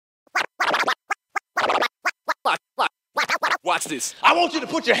Watch this. I want you to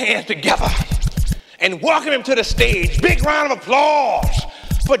put your hands together and welcome him to the stage. Big round of applause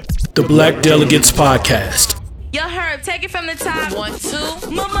for the Black Delegates Podcast. Y'all heard, take it from the top. 1, 2.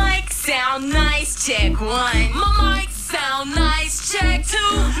 My mic sound nice, check 1. My mic sound nice, check 2.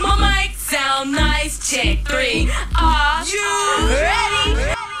 My mic sound nice, check 3. Are you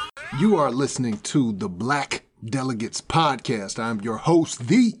ready? You are listening to the Black Delegates Podcast. I'm your host,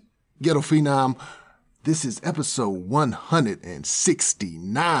 the Ghetto Phenom. This is episode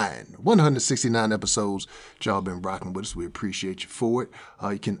 169. 169 episodes y'all been rocking with us. We appreciate you for it.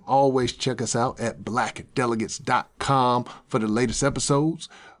 You can always check us out at blackdelegates.com for the latest episodes.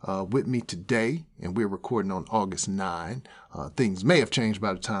 With me today, and we're recording on August 9. Things may have changed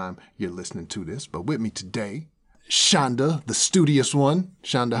by the time you're listening to this, but with me today, Shonda, the studious one.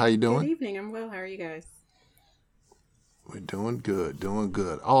 Shonda, how you doing? Good evening. I'm well. How are you guys? We're doing good, doing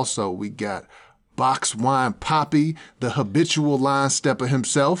good. Also, we got Box Wine Poppy, the habitual line stepper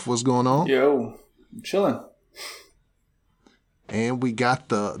himself. What's going on? Yo, I'm chilling. And we got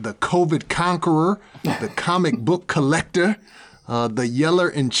the COVID conqueror, the comic book collector, the yeller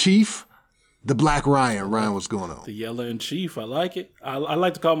in chief, the Black Ryan. Ryan, what's going on? The yeller in chief. I like it. I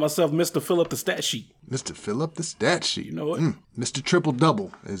like to call myself Mr. Fill Up the Stat Sheet. Mr. Fill Up the Stat Sheet. You know what? Mr. Triple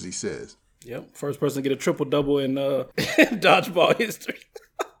Double, as he says. Yep. First person to get a triple double in dodgeball history.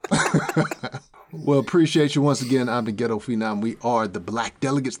 Well, appreciate you once again. I'm the Ghetto Phenom. We are the Black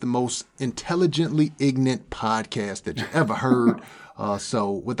Delegates, the most intelligently ignorant podcast that you ever heard.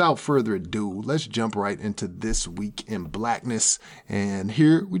 So without further ado, let's jump right into this week in blackness. And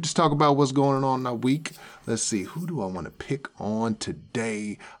here we just talk about what's going on in our week. Let's see, who do I want to pick on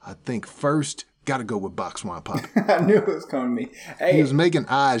today? I think first, got to go with Box Wine Pop. I knew it was coming to me. Hey, he was making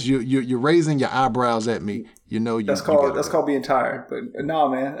eyes. You're raising your eyebrows at me. You know you. That's called being tired. But no,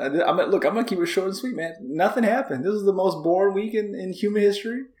 man. I'm gonna keep it short and sweet, man. Nothing happened. This is the most boring week in human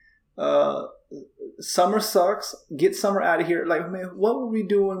history. Summer sucks. Get summer out of here. Like, man, what were we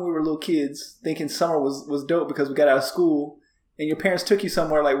doing when we were little kids, thinking summer was dope because we got out of school and your parents took you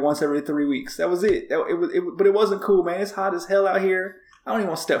somewhere like once every 3 weeks. That was it. But it wasn't cool, man. It's hot as hell out here. I don't even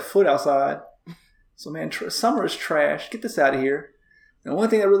want to step foot outside. So, man, summer is trash. Get this out of here. And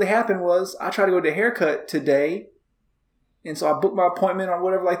one thing that really happened was I tried to go to a haircut today. And so I booked my appointment or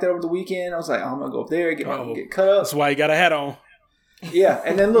whatever like that over the weekend. I was like, I'm going to go up there, get cut up. That's why you got a hat on. Yeah.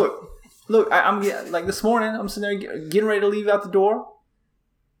 And then look, I'm like this morning, I'm sitting there getting ready to leave out the door.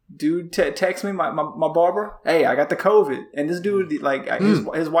 Dude texts me, my barber, hey, I got the COVID. And this dude, like,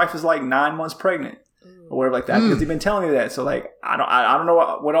 his wife is like 9 months pregnant. Or whatever like that, because he's been telling me that. So like, I don't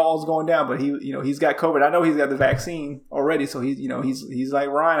know what all is going down, but he's got COVID. I know he's got the vaccine already, so he's like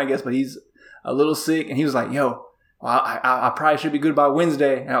Ryan, I guess, but he's a little sick. And he was like, "Yo, well, I probably should be good by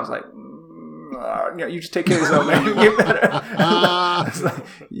Wednesday." And I was like, "You just take care of yourself, man. Get better."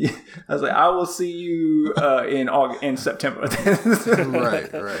 I was like, I will see you in September.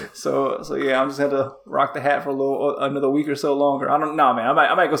 Right. So yeah, I'm just had to rock the hat for another week or so longer. I don't know, man.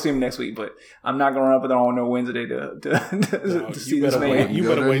 I might go see him next week, but I'm not gonna run up there on no Wednesday to see this man. You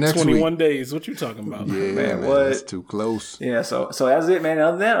better wait 21 days. What you talking about? Yeah, man, what? That's too close. Yeah, so that's it, man.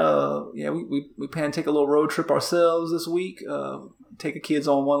 Other than that, we plan to take a little road trip ourselves this week. Take the kids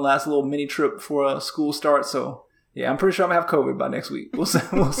on one last little mini trip before school starts. So yeah, I'm pretty sure I'm gonna have COVID by next week. We'll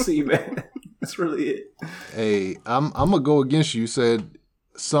see, man. That's really it. Hey, I'm gonna go against you. You said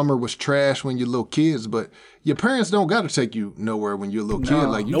summer was trash when you're little kids, but your parents don't got to take you nowhere when you're a little kid.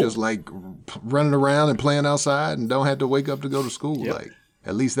 Like you just like running around and playing outside and don't have to wake up to go to school. Yep. Like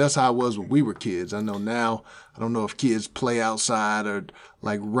at least that's how it was when we were kids. I know now. I don't know if kids play outside or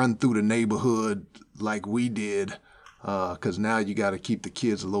like run through the neighborhood like we did. Because now you got to keep the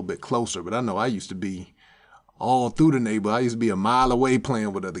kids a little bit closer. But I know I used to be all through the neighborhood. I used to be a mile away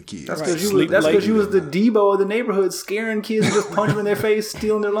playing with other kids. That's because you was the Debo of the neighborhood, scaring kids and just punching them in their face,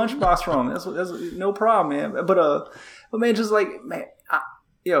 stealing their lunchbox from them. That's no problem, man. But man, just like, man,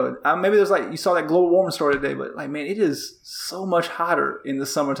 maybe there's like, you saw that global warming story today, but like, man, it is so much hotter in the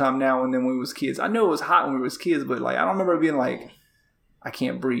summertime now than when we was kids. I know it was hot when we was kids, but like, I don't remember it being like, I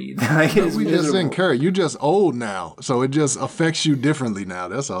can't breathe. Like, we just didn't care. You're just old now, so it just affects you differently now.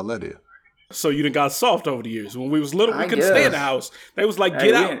 That's all that is. So you done got soft over the years. When we was little, we couldn't stay in the house. They was like,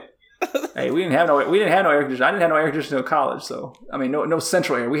 get out. Hey, we didn't have no air conditioning. I didn't have no air conditioning until college. So I mean, no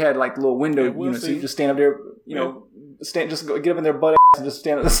central air. We had like little window units. So you just stand up there, just get up in their butt ass and just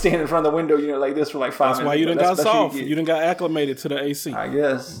stand in front of the window, like this for like 5 minutes. That's why you done got soft. You done got acclimated to the AC. I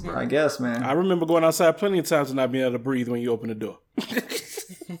guess, man. I remember going outside plenty of times and not being able to breathe when you open the door.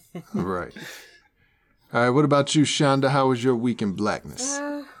 Right. All right, what about you, Shonda? How was your week in blackness?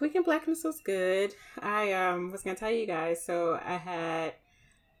 Weekend Blackness was good. I was gonna tell you guys. So I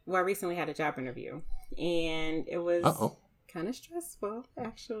recently had a job interview, and it was kind of stressful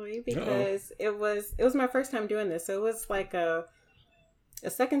actually because it was my first time doing this. So it was like a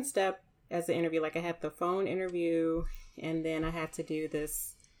second step as an interview. Like I had the phone interview, and then I had to do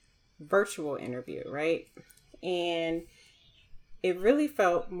this virtual interview, right? And it really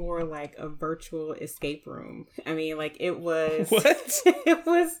felt more like a virtual escape room. I mean, like it was... What? It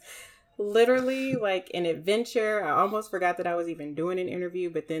was literally like an adventure. I almost forgot that I was even doing an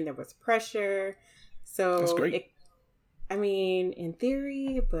interview, but then there was pressure. So that's great. In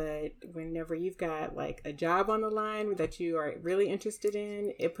theory, but whenever you've got like a job on the line that you are really interested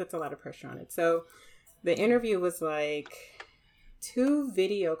in, it puts a lot of pressure on it. So the interview was like 2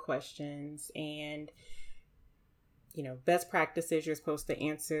 video questions, and best practices, you're supposed to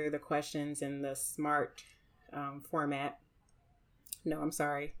answer the questions in the SMART format. No, I'm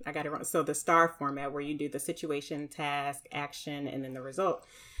sorry. I got it wrong. So the STAR format, where you do the situation, task, action, and then the result.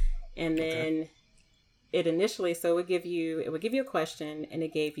 And then it would give you a question, and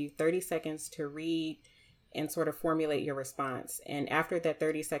it gave you 30 seconds to read and sort of formulate your response. And after that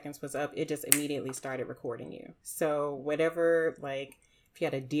 30 seconds was up, it just immediately started recording you. So whatever, like, if you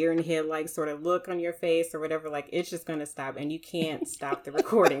had a deer in headlights sort of look on your face or whatever, like, it's just going to stop, and you can't stop the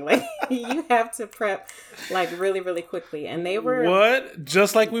recording. Like, you have to prep like really, really quickly. And they were... What?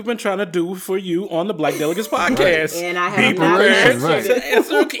 Just like we've been trying to do for you on the Black Delegates podcast. And I have not to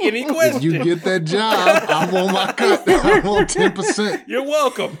answer any question. If you get that job, I want my cut. I want 10%. You're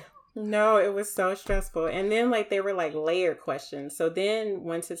welcome. No, it was so stressful. And then like they were like layered questions. So then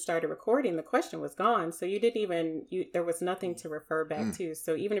once it started recording, the question was gone. So there was nothing to refer back to.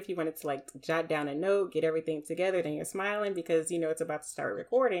 So even if you wanted to like jot down a note, get everything together, then you're smiling because it's about to start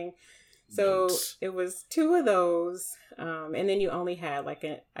recording. So it was 2 of those. And then you only had I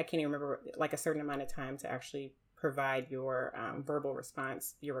can't even remember, like a certain amount of time to actually provide your verbal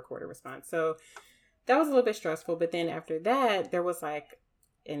response, your recorded response. So that was a little bit stressful. But then after that, there was like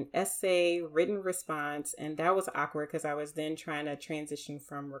an essay written response, and that was awkward because I was then trying to transition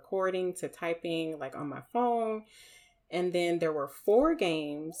from recording to typing like on my phone. And then there were 4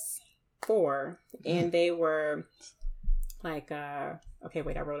 games, and they were like okay,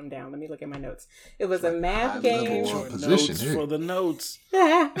 wait, I wrote them down. Let me look at my notes. It was a math game. Notes for the notes.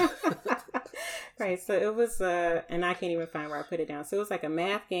 Right, so it was and I can't even find where I put it down. So it was like a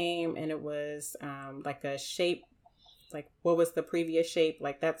math game, and it was like a shape, like what was the previous shape,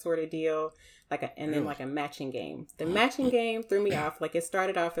 like that sort of deal, and then like a matching game. The matching game threw me off. Like it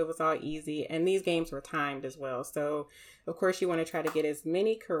started off, it was all easy, and these games were timed as well. So of course you want to try to get as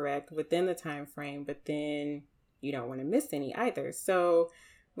many correct within the time frame, but then you don't want to miss any either. So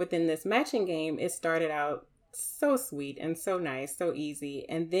within this matching game, it started out so sweet and so nice, so easy,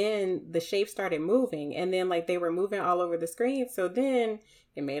 and then the shape started moving, and then like they were moving all over the screen. So then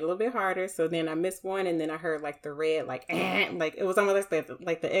it made it a little bit harder. So then I missed one, and then I heard like the red, like it was almost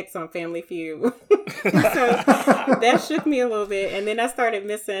like the X on Family Feud. So that shook me a little bit, and then I started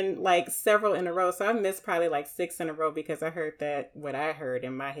missing like several in a row. So I missed probably like 6 in a row because I heard that what I heard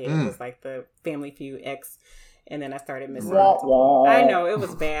in my head was like the Family Feud X. And then I started missing. I know, it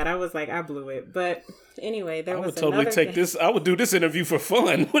was bad. I was like, I blew it. But anyway, there was totally take this. I would do this interview for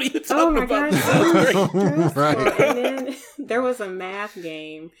fun. What are you talking about? God, right. And then there was a math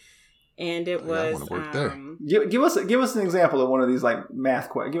game, and it was give us an example of one of these like math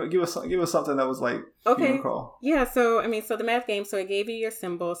questions. Give us something that was like okay. Yeah. So the math game. So it gave you your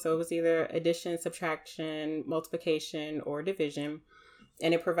symbol. So it was either addition, subtraction, multiplication, or division.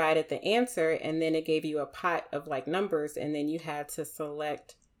 And it provided the answer, and then it gave you a pot of like numbers, and then you had to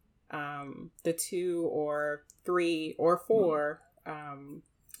select the 2 or 3 or 4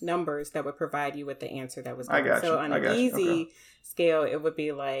 numbers that would provide you with the answer that was given. So on an easy scale, it would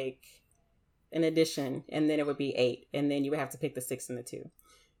be like an addition, and then it would be 8, and then you would have to pick the 6 and the 2.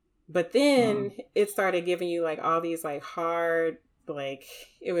 But then it started giving you like all these like hard, like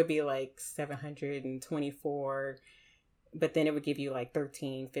it would be like 724. But then it would give you like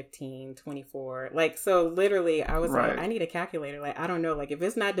 13, 15, 24. Like, so literally I was like, I need a calculator. Like, I don't know. Like, if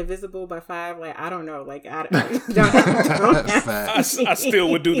it's not divisible by 5, like, I don't know. Like, I still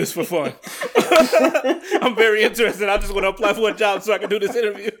would do this for fun. I'm very interested. I just want to apply for a job so I can do this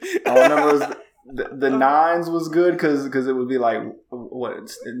interview. I remember the 9s was good because it would be like 1 what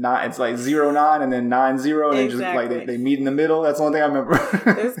it's not. It's like 09 and then 90, and then just like they meet in the middle. That's the only thing I remember.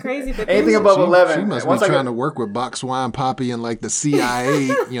 It's crazy. But anything above 11. She must be trying to work with Boxwine Poppy and like the CIA,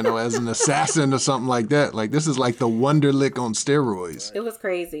 as an assassin or something like that. Like this is like the Wonderlic on steroids. It was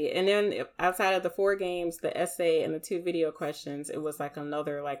crazy. And then outside of the 4 games, the essay and the 2 video questions, it was like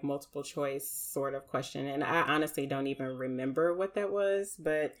another like multiple choice sort of question. And I honestly don't even remember what that was,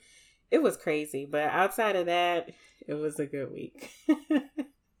 but it was crazy. But outside of that, it was a good week.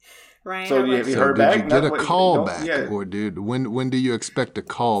 Ryan, so have you heard back? Did you get a call back, or when do you expect a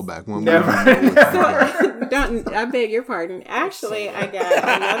call back? When never. I beg your pardon. Actually, I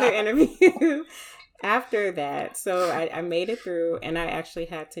got another interview after that. So I made it through, and I actually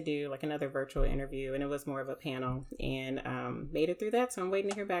had to do like another virtual interview, and it was more of a panel, and made it through that. So I'm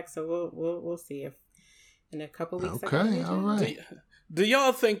waiting to hear back. So we'll see if in a couple weeks. Okay, all right. Do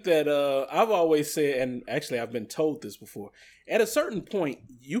y'all think that I've always said, and actually I've been told this before, at a certain point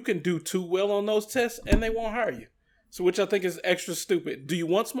you can do too well on those tests and they won't hire you. So which I think is extra stupid. Do you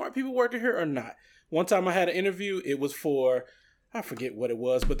want smart people working here or not? One time I had an interview, it was for, I forget what it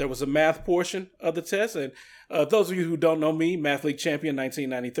was, but there was a math portion of the test. And those of you who don't know me, Math League champion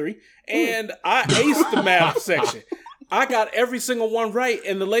 1993, and I aced the math section. I got every single one right,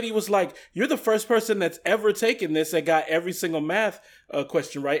 and the lady was like, "You're the first person that's ever taken this that got every single math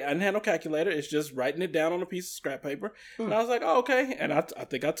question right. I didn't have no calculator. It's just writing it down on a piece of scrap paper." And I was like, "Oh, okay." And I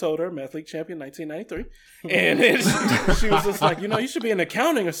think I told her, Math League champion 1993. And then she was just like, "You should be in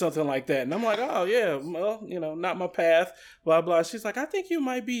accounting or something like that." And I'm like, "Oh, yeah, well, not my path, blah, blah." She's like, "I think you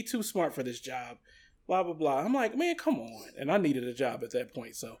might be too smart for this job. Blah, blah, blah." I'm like, man, come on. And I needed a job at that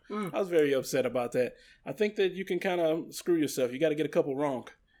point. So I was very upset about that. I think that you can kind of screw yourself. You got to get a couple wrong.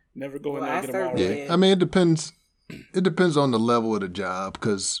 Never go in there and get them all right. Yeah. I mean, it depends. It depends on the level of the job,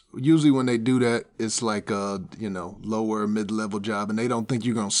 because usually when they do that, it's like a, lower mid-level job, and they don't think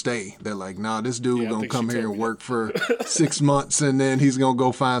you're going to stay. They're like, nah, this dude going to come here and work for 6 months, and then he's going to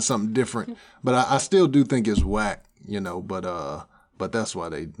go find something different. But I still do think it's whack, but that's why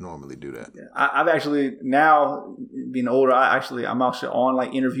they normally do that. Yeah. I've actually, now being older, I'm actually on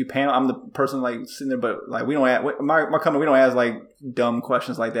like interview panel. I'm the person like sitting there, but like we don't have, my company, we don't ask like dumb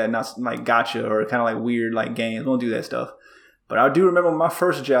questions like that, not like gotcha or kind of like weird like games. We don't do that stuff. But I do remember my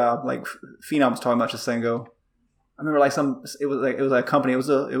first job, like Phenom was talking about just a second ago. I remember like it was like a company, it was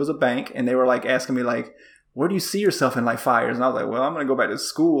a bank, and they were like asking me like, where do you see yourself in like 5 years? And I was like, well, I'm going to go back to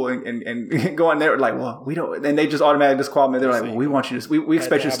school and go in there. Like, well, we don't. And they just automatically disqualify me. They're like, well, we want you to, we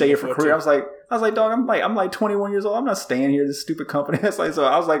expect you to stay here for a career. I was like, dog, I'm like 21 years old. I'm not staying here. This stupid company. It's like, so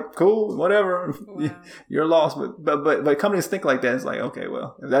I was like, cool, whatever. Wow. You're lost. But companies think like that. It's like, okay,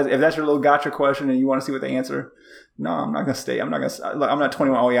 well, if that's your little gotcha question and you want to see what they answer, no, I'm not going to stay. I'm not going to, look, I'm not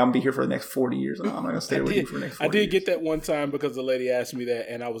 21. Oh yeah, I'm going to be here for the next 40 years. No, I'm not going to stay with you for the next 40 years. I did get that one time because the lady asked me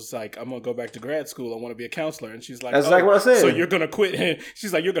that, and I was like, I'm going to go back to grad school. I want to be a counselor. And she's like, that's exactly what I said. So you're going to quit.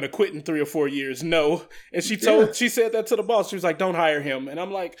 She's like, you're going to quit in 3 or 4 years. No. And she said that to the boss. She was like, don't hire him. And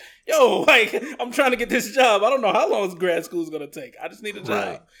I'm like, yo, like, I'm trying to get this job. I don't know how long grad school is going to take. I just need a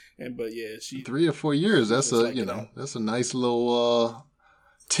job. Right. But yeah, 3 or 4 years. That's that's a nice little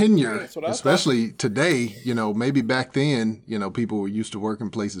tenure, especially today. Maybe back then, people were used to working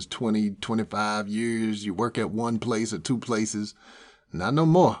places 20, 25 years. You work at one place or 2 places. Not no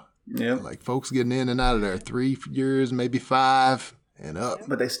more. Yeah. Like folks getting in and out of there 3 years, maybe 5 and up.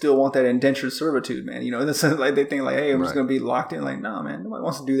 But they still want that indentured servitude, man. In the sense like they think like, hey, I'm just going to be locked in. Like, no, man, nobody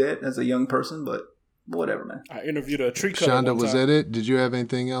wants to do that as a young person, but whatever, man. I interviewed a tree cutter. Shonda, was that it? Did you have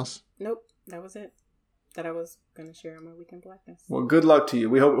anything else? Nope, that was it. That I was going to share on my Weekend Blackness. Well, good luck to you.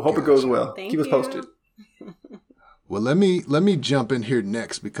 We hope it goes well. Thank Keep us posted. Well, let me jump in here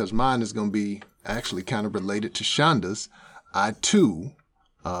next because mine is going to be actually kind of related to Shonda's. I too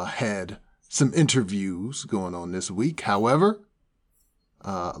had some interviews going on this week. However,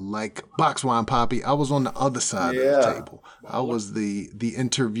 like Boxwine Poppy, I was on the other side of the table. I was the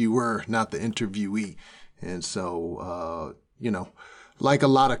interviewer, not the interviewee. And so, like a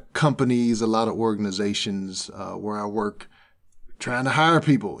lot of companies, a lot of organizations where I work, trying to hire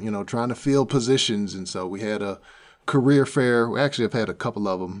people, trying to fill positions. And so we had a career fair. We actually have had a couple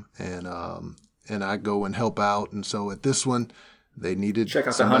of them, and I go and help out. And so at this one, they needed check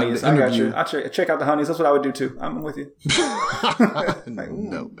out the honeys. I got you. Check out the honeys. That's what I would do too. I'm with you.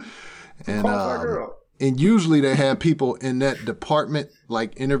 No, and usually they have people in that department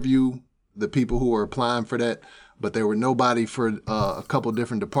like interview the people who are applying for that. But there were nobody for a couple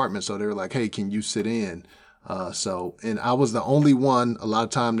different departments. So they were like, hey, can you sit in? And I was the only one. A lot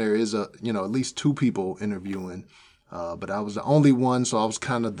of time there is at least 2 people interviewing. But I was the only one. So I was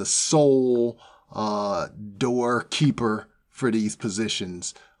kind of the sole doorkeeper for these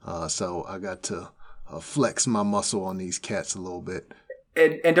positions. So I got to flex my muscle on these cats a little bit.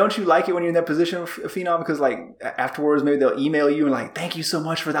 And don't you like it when you're in that position, Phenom? Because like afterwards, maybe they'll email you and like, thank you so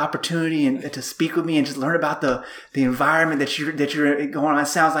much for the opportunity and to speak with me and just learn about the environment that you're going on. It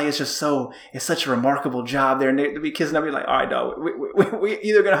sounds like it's such a remarkable job there. And they'll be kissing up. You're like, all right, dog, we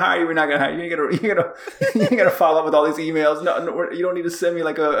either gonna hire you, we're not gonna hire you. You ain't gonna follow up with all these emails. No, you don't need to send me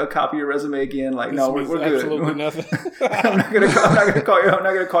like a copy of your resume again. Like, no, we're good. Absolutely nothing. I'm not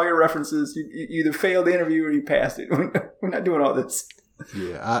gonna call your references. You either failed the interview or you passed it. We're not doing all this.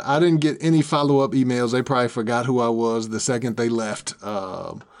 Yeah, I didn't get any follow-up emails. They probably forgot who I was the second they left.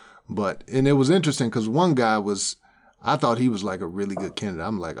 And it was interesting because one guy I thought he was like a really good candidate.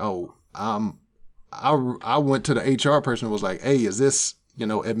 I'm like, I went to the HR person and was like, hey, is this,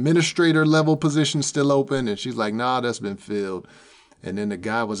 administrator level position still open? And she's like, nah, that's been filled. And then the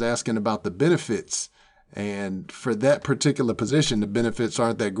guy was asking about the benefits. And for that particular position, the benefits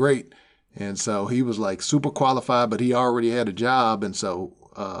aren't that great. And so he was like super qualified, but he already had a job. And so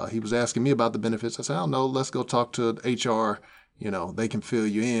he was asking me about the benefits. I said, I don't know, let's go talk to HR. They can fill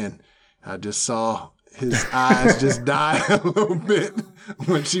you in. I just saw his eyes just die a little bit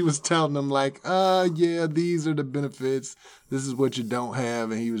when she was telling him like, yeah, these are the benefits. This is what you don't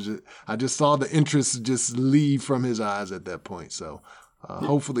have. And I just saw the interest just leave from his eyes at that point. So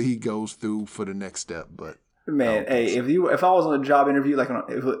hopefully he goes through for the next step. But man, hey, if I was on a job interview, like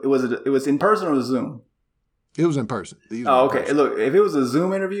if it was in person or Zoom? It was in person. Okay. Person. Look, if it was a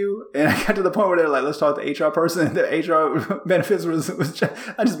Zoom interview and I got to the point where they're like, let's talk to the HR person and the HR benefits was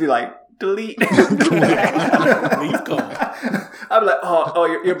I'd just be like, delete. Leave call. I'd be like,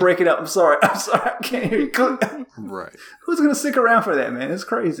 oh, you're breaking up. I'm sorry. I can't hear you. Right. Who's going to stick around for that, man? It's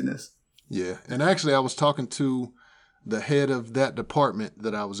craziness. Yeah. And actually, I was talking to the head of that department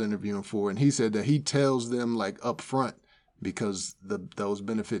that I was interviewing for, and he said that he tells them like up front because those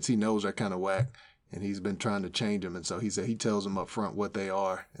benefits he knows are kind of whack, and he's been trying to change them. And so he said he tells them up front what they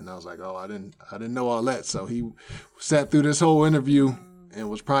are. And I was like, oh, I didn't know all that. So he sat through this whole interview and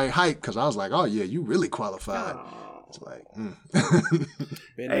was probably hyped because I was like, oh yeah, you really qualified. It's like,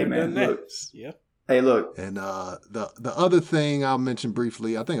 hey man, look, yeah. Hey, look. And the other thing I'll mention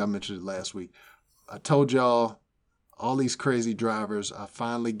briefly, I think I mentioned it last week. I told y'all, all these crazy drivers, I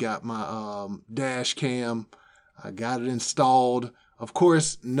finally got my dash cam. I got it installed. Of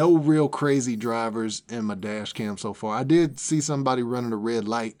course, no real crazy drivers in my dash cam so far. I did see somebody running a red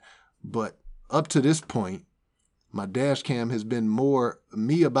light, but up to this point, my dash cam has been more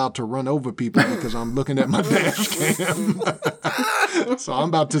me about to run over people because I'm looking at my dash cam. So I'm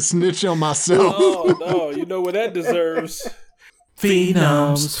about to snitch on myself. Oh, no, you know what that deserves.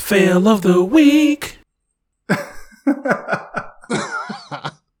 Phenom's fail of the week.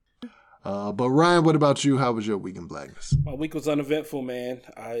 But Ryan, what about you? How was your week in blackness? My week was uneventful, man.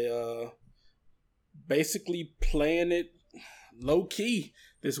 I basically playing it low key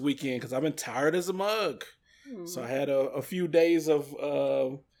this weekend because I've been tired as a mug. So I had a few days of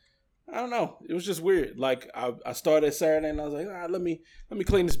I don't know. It was just weird. Like I started Saturday and I was like, let me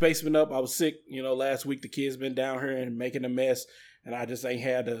clean this basement up. I was sick, last week. The kids been down here and making a mess, and I just ain't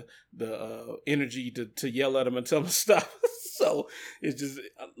had the energy to yell at them and tell them to stop. So it's just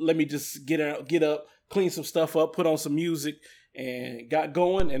let me just get up, clean some stuff up, put on some music, and got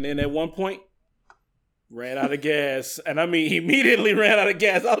going. And then at one point, ran out of gas. And I mean, immediately ran out of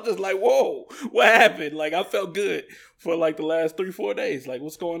gas. I was just like, whoa, what happened? Like, I felt good for like the last 3-4 days. Like,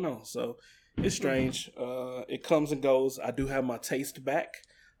 what's going on? So it's strange. It comes and goes. I do have my taste back.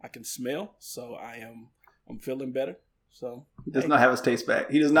 I can smell. So I'm feeling better. So he does not have his taste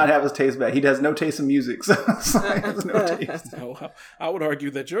back. He does not have his taste back. He has no taste in music. So he has no taste. No, I would argue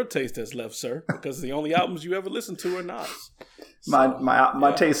that your taste has left, sir, because the only albums you ever listen to are Nas. So,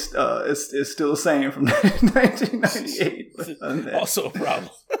 my taste is still the same from 1998. Also a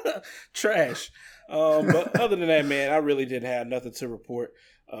problem. Trash. But other than that, man, I really didn't have nothing to report.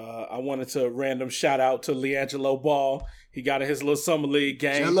 I wanted to random shout out to LiAngelo Ball. He got in his little summer league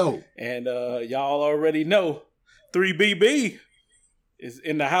game. Hello. And y'all already know 3BB is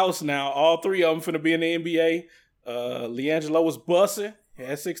in the house now. All three of them finna be in the NBA. LiAngelo was bussing. He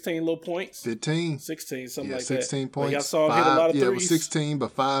had 16 little points. 15. 16, something like 16 that. points. Y'all saw him hit a lot of threes. Yeah, it was 16,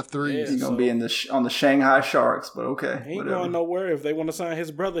 but 5 threes. Yeah, he's going to be on the Shanghai Sharks, but okay. He ain't going nowhere. If they want to sign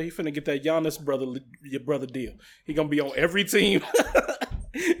his brother, he finna get that Giannis brother deal. He going to be on every team.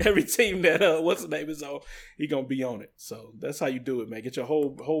 Every team that, what's the name is on, he going to be on it. So that's how you do it, man. Get your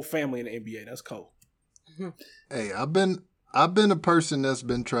whole family in the NBA. That's cool. Hey, I've been a person that's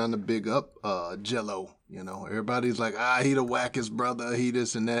been trying to big up Jello. Everybody's like, he the wackest brother, he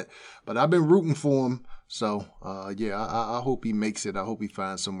this and that. But I've been rooting for him So, I hope he makes it. I hope he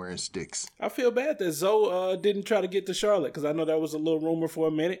finds somewhere and sticks. I feel bad that Zoe didn't try to get to Charlotte, because I know that was a little rumor for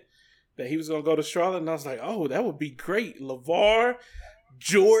a minute that he was going to go to Charlotte, and I was like, oh, that would be great. LeVar,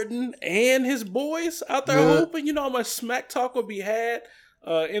 Jordan, and his boys out there hoping. You know how much smack talk would be had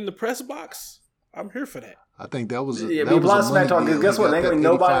in the press box? I'm here for that. I think that was a lot of smack talk. Guess what? There ain't gonna be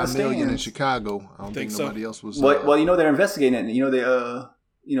nobody in the stands in Chicago. I don't think nobody else was. Well, they're investigating it.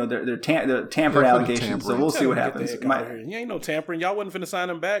 They're tampering allegations. So we'll see what happens. You ain't no tampering. Y'all wasn't finna sign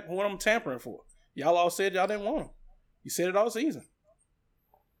him back. What am I tampering for? Y'all all said y'all didn't want him. You said it all season.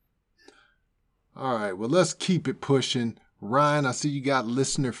 All right. Well, let's keep it pushing. Ryan, I see you got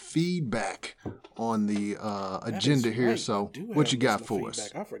listener feedback on the agenda here. Right. So what you got for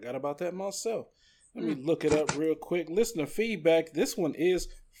us? I forgot about that myself. Let me look it up real quick. Listener feedback. This one is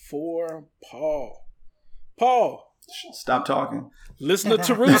for Paul. Paul. Stop talking. Listener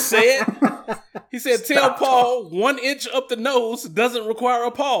Taru said, he said, tell Paul talking. 1 inch up the nose doesn't require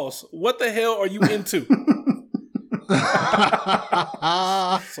a pause. What the hell are you into?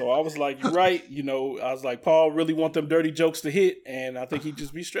 So I was like, you're right. I was like, Paul really want them dirty jokes to hit, and I think he'd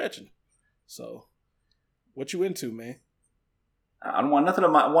just be stretching. So what you into, man? I don't want nothing. I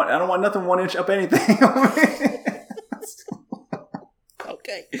don't want nothing 1 inch up anything.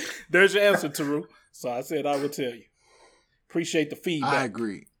 Okay, there's your answer, Taru. So I said I would tell you. Appreciate the feedback. I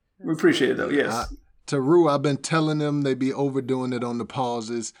agree. We appreciate it, though. Yes. Taru, I've been telling them they be overdoing it on the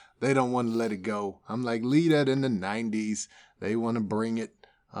pauses. They don't want to let it go. I'm like, leave that in the 90s. They want to bring it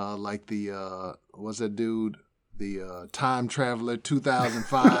like the, what's that dude? The Time Traveler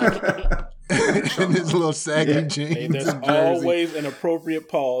 2005. In his little saggy jeans. Hey, there's always an appropriate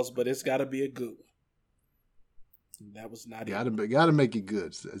pause, but it's got to be a good one. That was not it. Gotta make it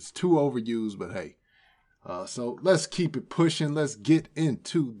good. It's too overused, but hey. So let's keep it pushing. Let's get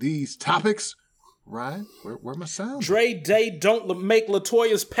into these topics. Ryan, where my sound? Dre Day don't make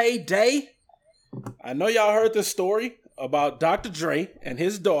LaToya's pay day. I know y'all heard this story about Dr. Dre and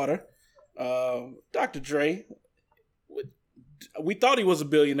his daughter. Dr. Dre, we thought he was a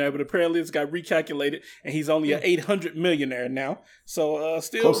billionaire, but apparently it's got recalculated, and he's only an 800 millionaire now. So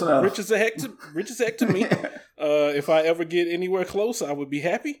still rich as heck to me. If I ever get anywhere close, I would be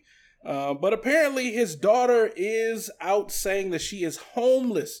happy. But apparently his daughter is out saying that she is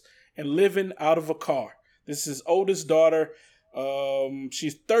homeless and living out of a car. This is his oldest daughter.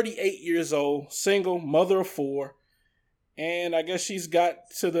 She's 38 years old, single, mother of 4. And I guess she's got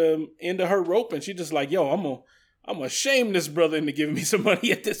to the end of her rope, and she's just like, yo, I'm gonna shame this brother into giving me some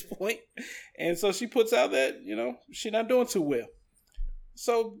money at this point. And so she puts out that, she's not doing too well.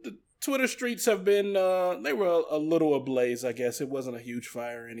 So the Twitter streets have been, they were a little ablaze, I guess. It wasn't a huge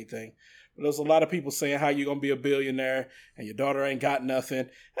fire or anything. But there's a lot of people saying how you're going to be a billionaire and your daughter ain't got nothing.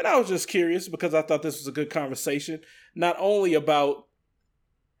 And I was just curious because I thought this was a good conversation. Not only about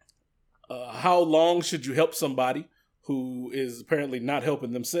how long should you help somebody who is apparently not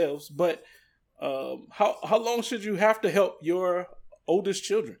helping themselves, but how long should you have to help your oldest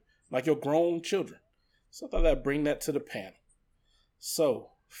children, like your grown children? So I thought I'd bring that to the panel. So,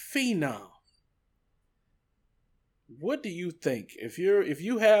 Phenom, what do you think? If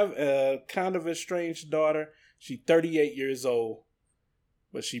you have a kind of estranged daughter, she's 38 years old,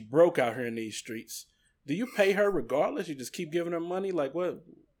 but she broke out here in these streets, do you pay her regardless? You just keep giving her money? Like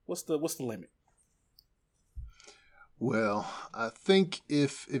what's the limit? Well, I think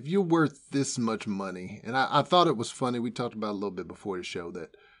if you're worth this much money, and I thought it was funny, we talked about it a little bit before the show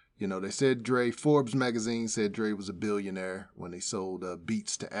that, they said Forbes magazine said Dre was a billionaire when they sold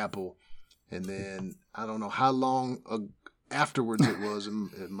Beats to Apple. And then I don't know how long afterwards it was.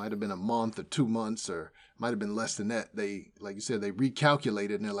 It might have been a month or 2 months, or might have been less than that. They, like you said, they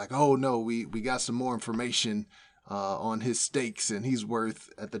recalculated and they're like, oh no, we got some more information on his stakes, and he's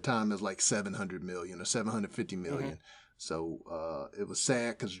worth at the time is like 700 million or 750 million. Mm-hmm. So it was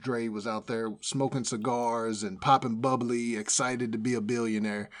sad because Dre was out there smoking cigars and popping bubbly, excited to be a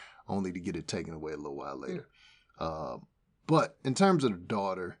billionaire, only to get it taken away a little while later. But in terms of the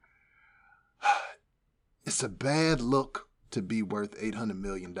daughter, it's a bad look to be worth $800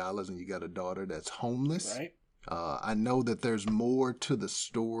 million and you got a daughter that's homeless. Right. I know that there's more to the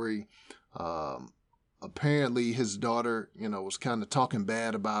story. Apparently his daughter, was kind of talking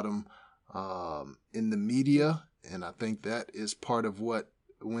bad about him in the media. And I think that is part of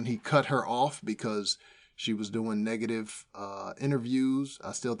when he cut her off because she was doing negative interviews.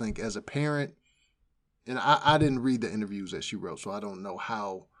 I still think as a parent, and I didn't read the interviews that she wrote, so I don't know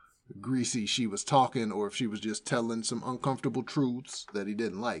how greasy she was talking or if she was just telling some uncomfortable truths that he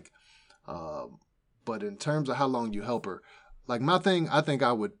didn't like. But in terms of how long you help her, like my thing, I think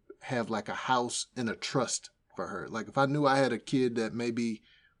I would have like a house and a trust for her. Like if I knew I had a kid that maybe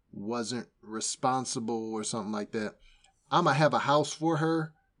wasn't responsible or something like that, I'm going to have a house for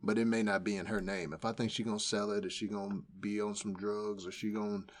her, but it may not be in her name. If I think she's going to sell it, or she going to be on some drugs, or she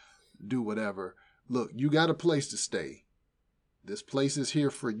going to do whatever, look, you got a place to stay. This place is here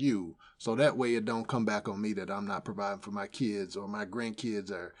for you. So that way it don't come back on me that I'm not providing for my kids, or my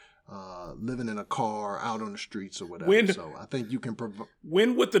grandkids are living in a car out on the streets or whatever. So I think you can provide.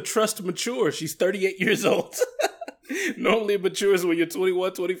 When would the trust mature? She's 38 years old. Normally it matures when you're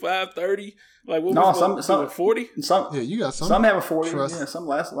 21, 25, 30. Like what was some 40? Some, yeah, you got some have a 40. Trust. Yeah, some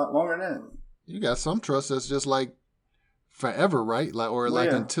last a lot longer than that. You got some trust that's just like forever, right?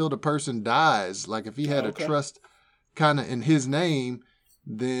 Like until the person dies. Like if he had a trust kind of in his name,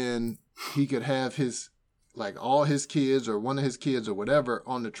 then he could have his, like all his kids or one of his kids or whatever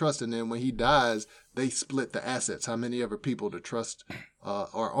on the trust, and then when he dies, they split the assets. How many ever people the trust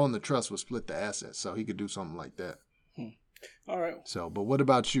or on the trust would split the assets? So he could do something like that. All right. So, but what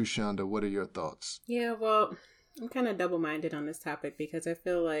about you, Shonda? What are your thoughts? Yeah, well, I'm kind of double-minded on this topic because I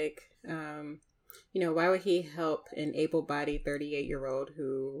feel like, why would he help an able-bodied 38-year-old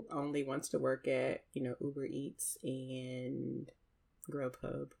who only wants to work at, Uber Eats and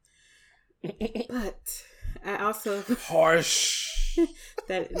Grubhub? But I also harsh.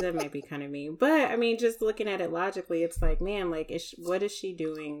 that might be kind of mean, but I mean, just looking at it logically, it's like, man, like, what is she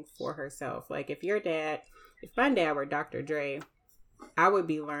doing for herself? Like, if my dad were Dr. Dre, I would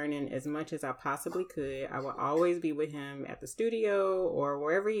be learning as much as I possibly could. I would always be with him at the studio or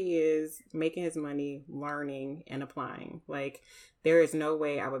wherever he is, making his money, learning and applying. Like, there is no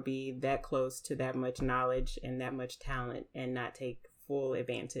way I would be that close to that much knowledge and that much talent and not take full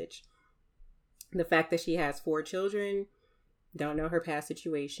advantage. The fact that she has 4 children, don't know her past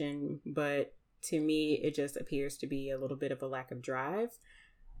situation, but to me, it just appears to be a little bit of a lack of drive.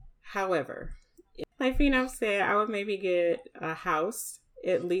 However, like Phenom said, I would maybe get a house,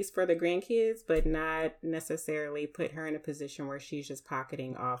 at least for the grandkids, but not necessarily put her in a position where she's just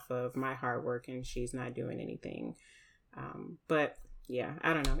pocketing off of my hard work and she's not doing anything. But yeah,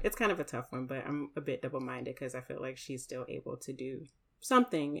 I don't know. It's kind of a tough one, but I'm a bit double-minded because I feel like she's still able to do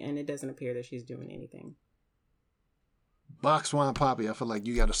something and it doesn't appear that she's doing anything. Box Wine Poppy, I feel like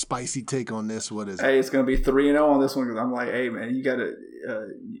you got a spicy take on this. What is it? Hey, it's going to be 3-0 on this one because I'm like, hey, man, you got to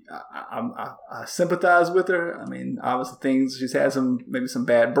I sympathize with her. I mean, obviously she's had maybe some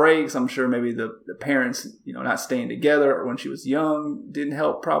bad breaks. I'm sure maybe the parents, not staying together when she was young didn't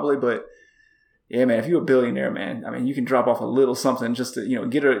help probably. But yeah, man, if you're a billionaire, man, I mean, you can drop off a little something just to,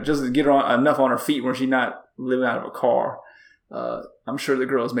 get her on, enough on her feet where she's not living out of a car. I'm sure the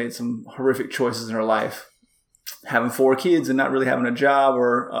girl has made some horrific choices in her life. Having 4 kids and not really having a job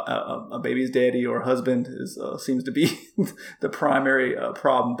or a baby's daddy or husband seems to be the primary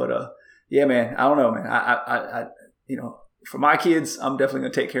problem. But yeah, man, I don't know, man. I for my kids, I'm definitely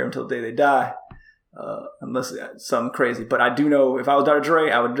gonna take care of them until the day they die, unless it's something crazy. But I do know if I was Dr.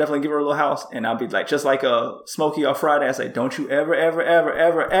 Dre, I would definitely give her a little house, and I'd be like, just like Smokey on Friday, I say, don't you ever, ever, ever,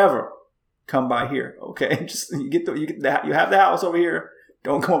 ever, ever come by here, okay? Just you have the house over here.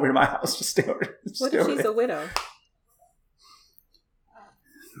 Don't come over to my house. Just stay over. What if she's a widow?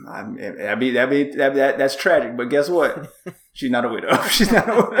 That's tragic. But guess what? She's not a widow. She's not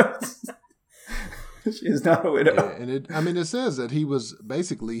a widow. She is not a widow. Yeah, and it says that he was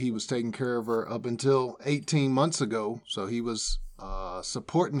taking care of her up until 18 months ago. So he was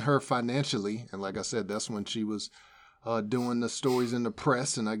supporting her financially. And like I said, that's when she was doing the stories in the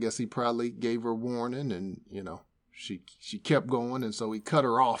press. And I guess he probably gave her warning and, She kept going, and so he cut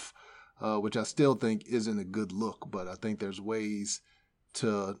her off, which I still think isn't a good look. But I think there's ways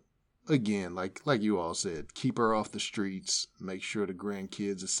to, again, like you all said, keep her off the streets, make sure the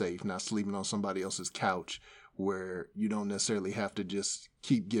grandkids are safe, not sleeping on somebody else's couch where you don't necessarily have to just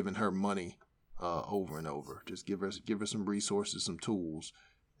keep giving her money over and over. Just give her some resources, some tools,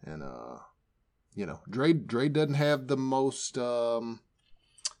 and Dre doesn't have the most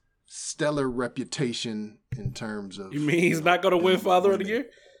stellar reputation in terms of. You mean he's not going to win Father of the Year?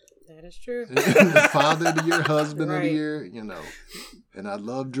 That is true. Father of the Year, Husband of the Year, And I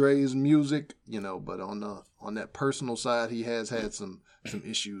love Dre's music, but on that personal side, he has had some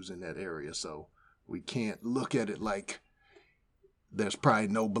issues in that area. So we can't look at it like there's probably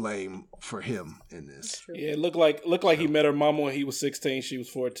no blame for him in this. Yeah, it looked like he met her mama when he was 16, she was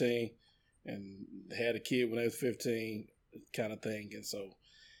 14, and had a kid when they was 15, kind of thing. And so.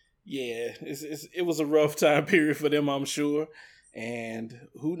 Yeah, it was a rough time period for them, I'm sure. And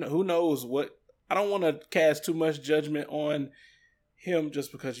who knows what? I don't want to cast too much judgment on him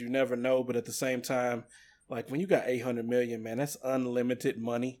just because you never know. But at the same time, like when you got $800 million, man, that's unlimited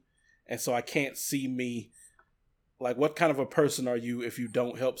money. And so I can't see me, like, what kind of a person are you if you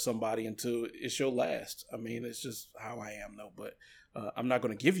don't help somebody until it's your last? I mean, it's just how I am, though. But I'm not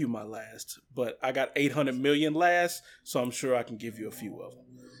going to give you my last. But I got 800 million last, so I'm sure I can give you a few of them.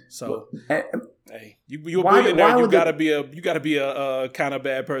 So, hey, you're a billionaire. You gotta be a kind of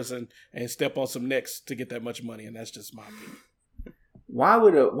bad person and step on some necks to get that much money, and that's just my opinion. Why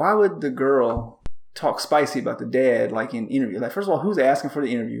would the girl talk spicy about the dad, like in interview? Like, first of all, who's asking for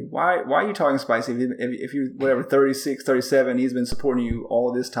the interview? Why are you talking spicy if you whatever 36, 37, he's been supporting you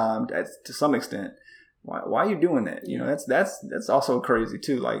all this time to some extent? Why are you doing that? You know, that's also crazy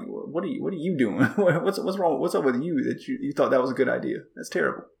too. Like, what are you doing? What's wrong? What's up with you that you thought that was a good idea? That's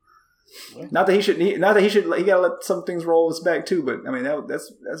terrible. Not that he should. He gotta let some things roll us back too. But I mean, that's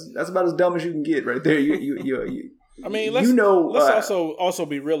about as dumb as you can get right there. You I mean, let's also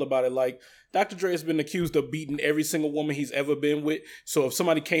be real about it. Like, Dr. Dre has been accused of beating every single woman he's ever been with. So if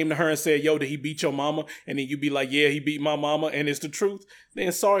somebody came to her and said, "Yo, did he beat your mama?" and then you'd be like, "Yeah, he beat my mama," and it's the truth,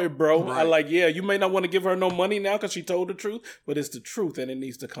 then sorry, bro. Right. You may not want to give her no money now because she told the truth, but it's the truth and it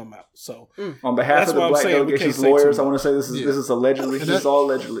needs to come out. So on behalf of the Black Delegation's lawyers, I want to say this is allegedly. This is all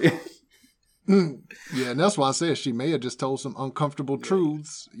allegedly. Yeah, and that's why I said she may have just told some uncomfortable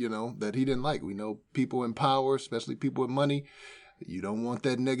truths, that he didn't like. We know people in power, especially people with money, you don't want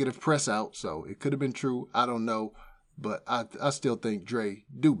that negative press out. So it could have been true. I don't know, but I still think Dre,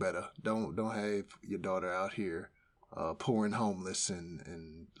 do better. Don't have your daughter out here pouring homeless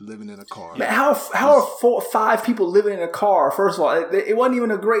and living in a car. Man, how are 5 people living in a car? First of all, it wasn't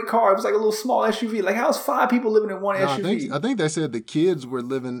even a great car. It was like a little small SUV. Like, how's 5 people living in one SUV? I think they said the kids were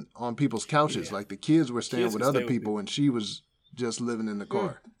living on people's couches. Yeah. Like, the kids were staying with other people, and she was just living in the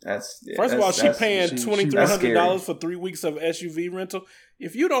car. First of all, she's paying $2,300 for 3 weeks of SUV rental.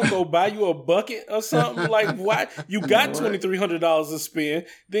 If you don't go buy you a bucket or something, like, why you got $2,300 to spend,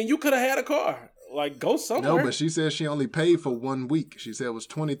 then you could have had a car. Like, go somewhere. No, but she said she only paid for 1 week. She said it was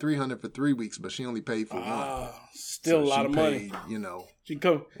 $2,300 for 3 weeks, but she only paid for one. Still a lot of money. She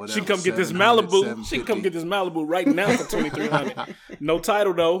come get this Malibu. She can come get this Malibu right now for $2,300. No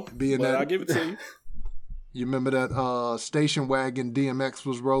title though. But I'll give it to you. You remember that station wagon DMX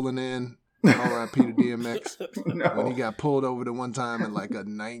was rolling in? R.I.P. to DMX. No. When he got pulled over the one time in like a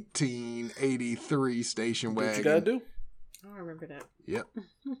 1983 station wagon. What you gotta do? I don't remember that. Yep.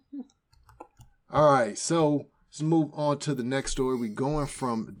 All right, so let's move on to the next story. We're going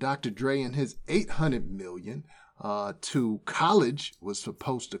from Dr. Dre and his $800 million to college was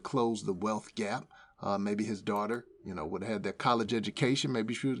supposed to close the wealth gap. Maybe his daughter, would have had that college education.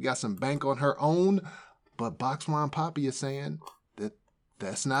 Maybe she would have got some bank on her own. But Boxwan Poppy is saying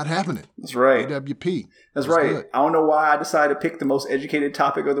that's not happening. That's right. AWP. That's right. Good. I don't know why I decided to pick the most educated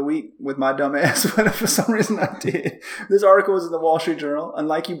topic of the week with my dumb ass, but for some reason I did. This article was in the Wall Street Journal.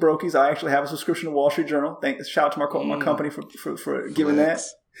 Unlike you brokies, I actually have a subscription to Wall Street Journal. Shout out to my company for giving that.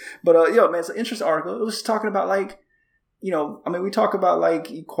 But man, it's an interesting article. It was talking about we talk about like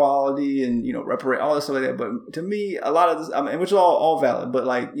equality and reparate all this stuff like that. But to me, a lot of this, which is all valid, but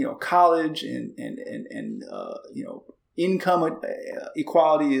like college and income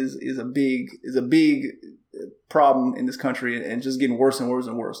equality is a big problem in this country and just getting worse and worse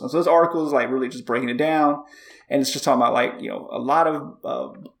and worse. And so this article is like really just breaking it down, and it's just talking about like a lot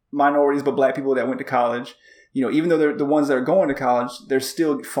of minorities but Black people that went to college. Even though they're the ones that are going to college, they're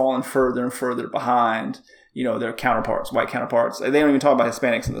still falling further and further behind. Their counterparts, white counterparts. They don't even talk about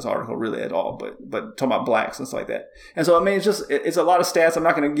Hispanics in this article really at all, but talking about Blacks and stuff like that. And so, it's a lot of stats. I'm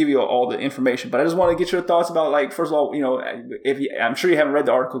not going to give you all the information, but I just want to get your thoughts about, like, first of all, I'm sure you haven't read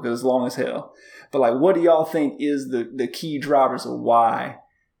the article because it's long as hell, but like, what do y'all think is the key drivers of why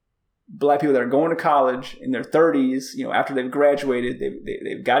Black people that are going to college in their 30s, after they've graduated,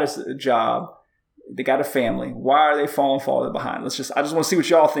 they've got a job, they got a family. Why are they falling farther behind? I just want to see what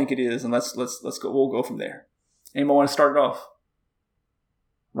y'all think it is, and let's go. We'll go from there. Anyone want to start it off?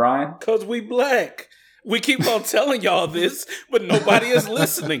 Ryan? Because we Black. We keep on telling y'all this, but nobody is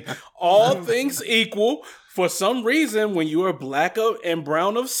listening. All things equal, for some reason, when you are Black and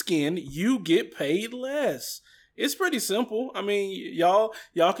brown of skin, you get paid less. It's pretty simple. I mean, y'all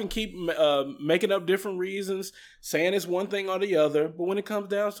can keep making up different reasons, saying it's one thing or the other, but when it comes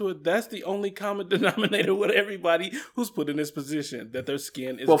down to it, that's the only common denominator with everybody who's put in this position, that their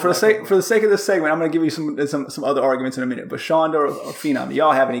skin is. Well, for the sake of this segment, I'm going to give you some other arguments in a minute. But Shonda or Phenom, do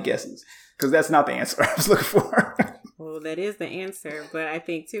y'all have any guesses? Because that's not the answer I was looking for. Well, that is the answer, but I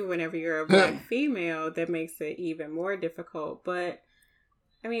think too, whenever you're a Black female, that makes it even more difficult. But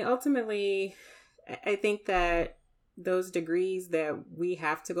I mean, ultimately, I think that those degrees that we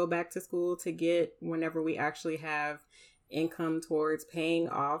have to go back to school to get whenever we actually have income towards paying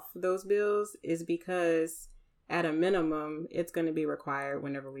off those bills is because at a minimum, it's going to be required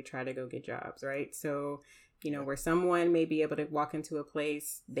whenever we try to go get jobs, right? So, where someone may be able to walk into a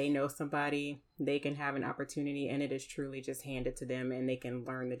place, they know somebody, they can have an opportunity, and it is truly just handed to them and they can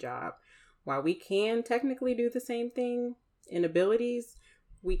learn the job. While we can technically do the same thing in abilities,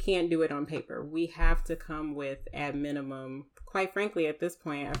 we can't do it on paper. We have to come with, at minimum, quite frankly, at this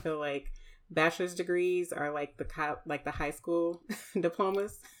point, I feel like bachelor's degrees are like the high school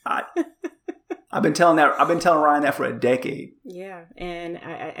diplomas. I've been telling Ryan that for a decade. Yeah, and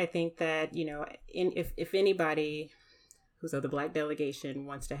I think that if anybody who's of the Black delegation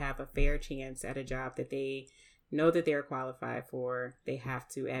wants to have a fair chance at a job that they know that they're qualified for, they have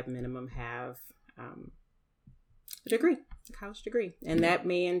to at minimum have a degree, a college degree, and that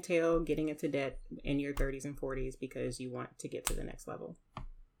may entail getting into debt in your 30s and 40s because you want to get to the next level.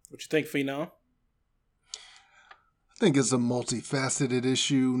 What you think, Phenom? I think it's a multifaceted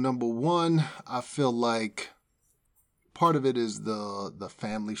issue. Number one, I feel like part of it is the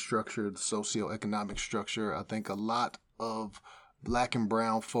family structure, the socioeconomic structure. I think a lot of Black and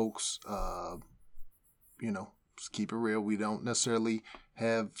brown folks, just keep it real, we don't necessarily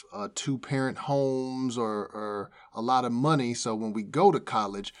have 2-parent homes or a lot of money. So when we go to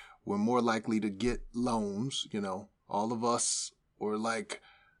college, we're more likely to get loans. All of us were like,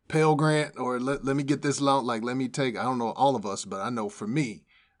 Pell Grant, or let me get this loan. Like, let me take, I don't know all of us, but I know for me,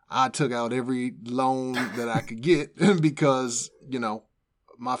 I took out every loan that I could get because,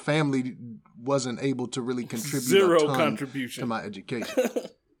 my family wasn't able to really contribute Zero a ton contribution to my education.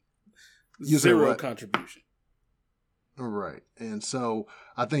 Zero contribution. Right. And so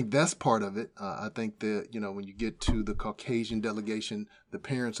I think that's part of it. I think that, when you get to the Caucasian delegation, the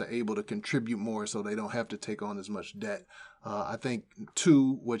parents are able to contribute more so they don't have to take on as much debt. I think,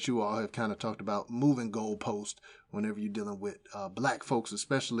 too, what you all have kind of talked about, moving goalpost whenever you're dealing with Black folks,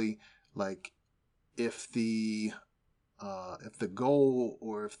 especially like if the goal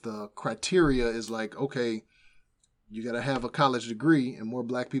or if the criteria is like, okay, you got to have a college degree, and more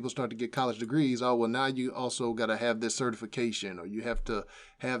Black people start to get college degrees. Oh, well, now you also got to have this certification, or you have to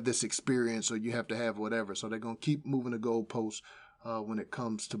have this experience, or you have to have whatever. So they're going to keep moving the goalposts when it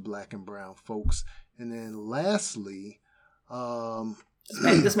comes to Black and brown folks. And then lastly,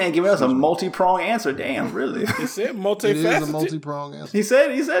 this man giving us a multi-pronged answer. Damn, really? He said multifaceted. It is a multi-pronged answer. He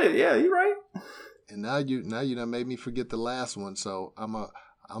said it. Yeah, you're right. And now you done made me forget the last one. So I'm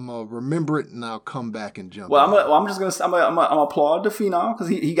gonna remember it, and I'll come back and jump. Well, I'm gonna applaud the Phenom because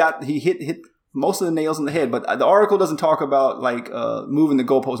he hit most of the nails on the head. But the article doesn't talk about like moving the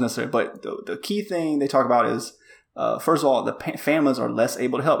goalposts necessarily. But the key thing they talk about is first of all, the families are less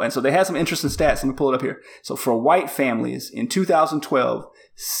able to help. And so they had some interesting stats. Let me pull it up here. So for white families in 2012,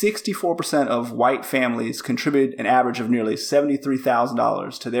 64% of white families contributed an average of nearly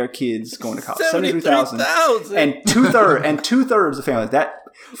 $73,000 to their kids going to college. 73,000. And two-thirds of families that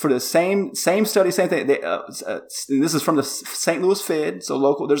for the same study, same thing. This is from the St. Louis Fed. So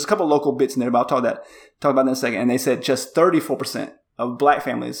local, there's a couple of local bits in there, but I'll talk about that in a second. And they said just 34% of Black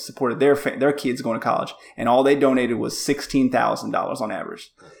families supported their kids going to college, and all they donated was $16,000 on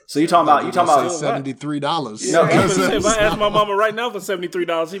average. So you're talking about $73. Yeah, if I asked my mama right now for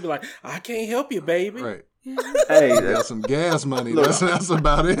 $73, she'd be like, "I can't help you, baby." Right. Hey, that's some gas money. Look, that's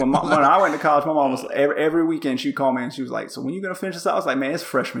about it. When I went to college, my mom was every weekend she'd call me and she was like, "So when you gonna finish this out?" I was like, "Man, it's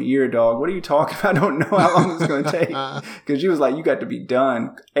freshman year, dog. What are you talking about? I don't know how long it's gonna take." Because she was like, "You got to be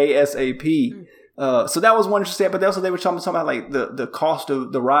done ASAP." So that was one interesting, but also they were talking about like the cost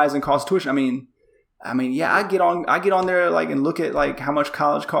of the rise in cost of tuition. I mean, yeah, I get on there like and look at like how much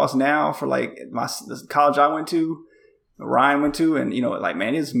college costs now for like the college I went to, Ryan went to, and like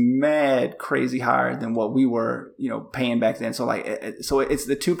man, it's mad crazy higher than what we were paying back then. So like it's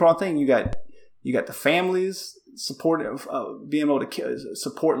the two-pronged thing. You got the families supportive being able to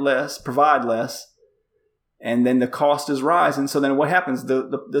support less, provide less. And then the cost is rising. So then what happens?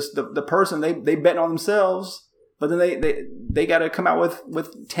 The person they bet on themselves, but then they got to come out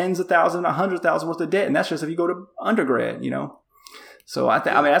with tens of thousands, $100,000 worth of debt, and that's just if you go to undergrad, So I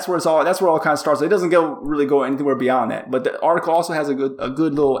mean that's where it all kind of starts. It doesn't really go anywhere beyond that. But the article also has a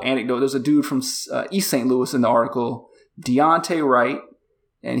good little anecdote. There's a dude from East St. Louis in the article, Deontay Wright,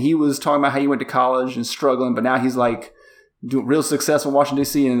 and he was talking about how he went to college and struggling, but now he's like doing real successful in Washington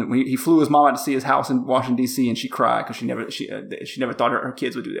D.C. and he flew his mom out to see his house in Washington D.C. and she cried because she never thought her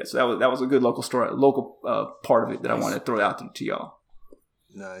kids would do that. So that was a good local story, local part of it that I wanted to throw out to y'all.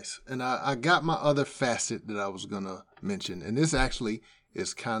 Nice. And I got my other facet that I was gonna mention, and this actually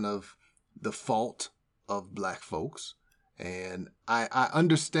is kind of the fault of Black folks, and I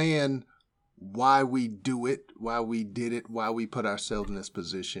understand why we do it, why we did it, why we put ourselves in this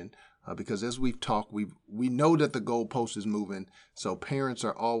position. Because as we've talked, we know that the goalpost is moving. So parents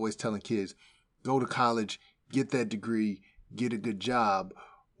are always telling kids, go to college, get that degree, get a good job.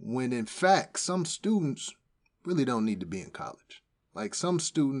 When in fact, some students really don't need to be in college. Like some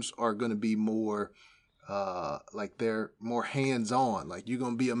students are going to be more, like they're more hands-on. Like you're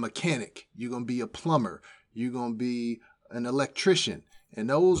going to be a mechanic, you're going to be a plumber, you're going to be an electrician. And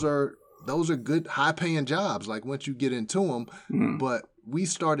those are good high-paying jobs, like once you get into them. But we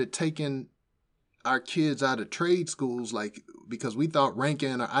started taking our kids out of trade schools, like because we thought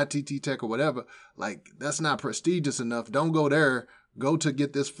Rankin or ITT Tech or whatever, like that's not prestigious enough. Don't go there. Go to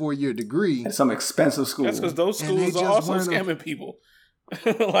get this 4-year degree. At some expensive school. That's because those schools are also scamming people.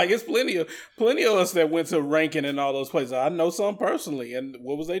 Like it's plenty of us that went to Rankin and all those places. I know some personally, and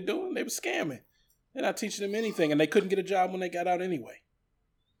what was they doing? They were scamming. They're not teaching them anything, and they couldn't get a job when they got out anyway.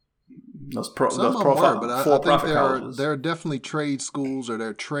 But I think there are definitely trade schools or there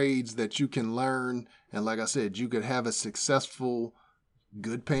are trades that you can learn, and like I said, you could have a successful,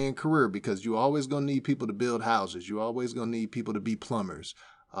 good paying career because you're always going to need people to build houses. You're always going to need people to be plumbers.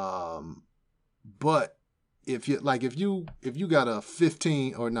 But if you got a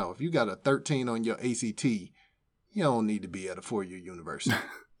 15 or no, if you got a 13 on your ACT, you don't need to be at a 4-year university.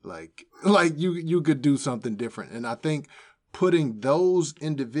 like you could do something different. And I think putting those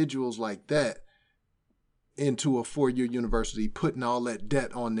individuals like that into a 4-year university, putting all that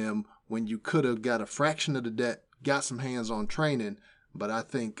debt on them when you could have got a fraction of the debt, got some hands-on training. But I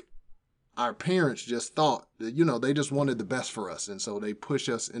think our parents just thought that, they just wanted the best for us. And so they push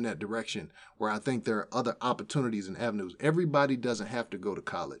us in that direction where I think there are other opportunities and avenues. Everybody doesn't have to go to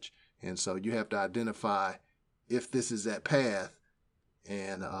college. And so you have to identify if this is that path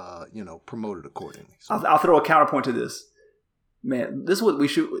and, promote it accordingly. So. I'll throw a counterpoint to this. Man, this is what we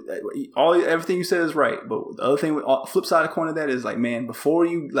should. Everything you said is right, but the other thing, flip side of the coin of that is like, man, before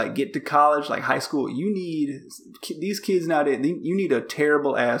you like get to college, like high school, you need these kids nowadays. You need a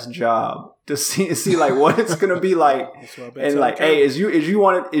terrible ass job to see like what it's gonna be like, and like, hey, is you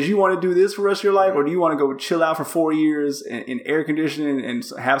want to do this for the rest of your life, or do you want to go chill out for 4 years in air conditioning and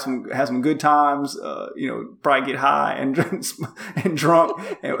have some good times? Probably get high and drunk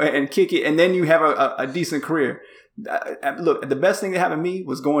and kick it, and then you have a decent career. Look, the best thing that happened to me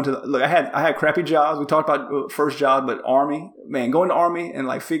was going to I had crappy jobs. We talked about first job, but Army, man, going to Army and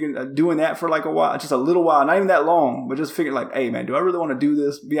like figuring doing that for like a while, just a little while, not even that long, but just figuring like, hey man, do I really want to do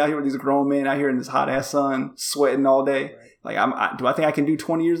this? Be out here with these grown men out here in this hot ass sun, sweating all day. Right. Like, do I think I can do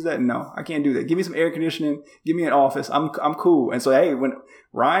 20 years of that? No, I can't do that. Give me some air conditioning. Give me an office. I'm cool. And so, hey, when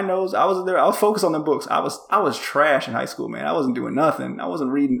Ryan knows I was there, I was focused on the books. I was trash in high school, man. I wasn't doing nothing. I wasn't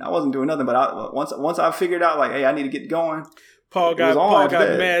reading. I wasn't doing nothing. But once I figured out, like, hey, I need to get going. Paul got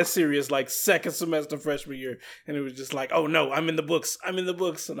mad serious like second semester freshman year, and it was just like, oh no, I'm in the books,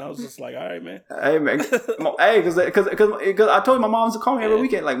 and I was just like, all right, man. Hey man, hey, because I told my mom to call me every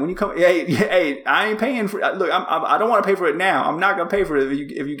weekend. Like when you come, hey, I ain't paying for. Look, I don't want to pay for it now. I'm not gonna pay for it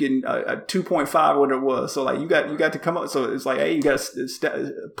if you getting a 2.5 or whatever it was. So like you got to come up. So it's like, hey, you got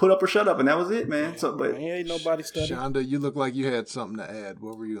to put up or shut up, and that was it, man. So but ain't nobody studying. Shonda, you look like you had something to add.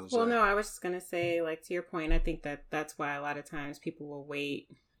 What were you gonna say? Well, no, I was just gonna say, like to your point, I think that's why a lot of times people will wait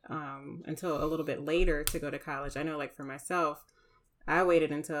until a little bit later to go to college. I know, like for myself, I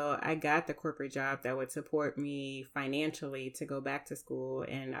waited until I got the corporate job that would support me financially to go back to school,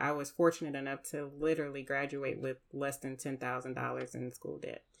 and I was fortunate enough to literally graduate with less than $10,000 in school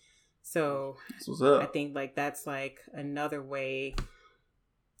debt. So I think like that's like another way.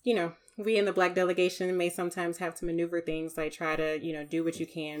 We in the Black delegation may sometimes have to maneuver things, like try to do what you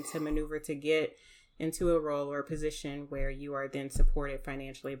can to maneuver to get into a role or a position where you are then supported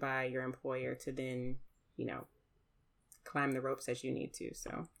financially by your employer to then, climb the ropes as you need to.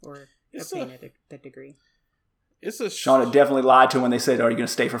 So, or obtain the degree. Shauna definitely lied to her when they said, "Are you going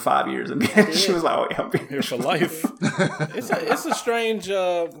to stay for 5 years?" And she was like, "Oh yeah, I'm here for life." It's a strange.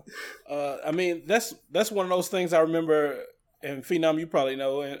 I mean, that's one of those things I remember. And Phenom, you probably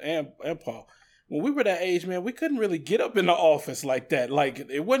know, and Paul. When we were that age, man, we couldn't really get up in the office like that. Like,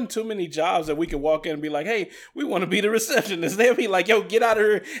 it wasn't too many jobs that we could walk in and be like, hey, we want to be the receptionist. They'd be like, yo, get out of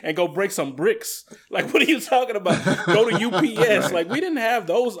here and go break some bricks. Like, what are you talking about? Go to UPS. Right. Like, we didn't have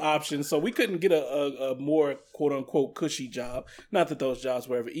those options, so we couldn't get a more, quote-unquote, cushy job. Not that those jobs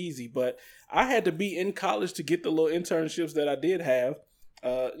were ever easy, but I had to be in college to get the little internships that I did have,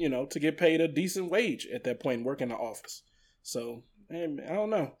 to get paid a decent wage at that point, work in the office. So, man, I don't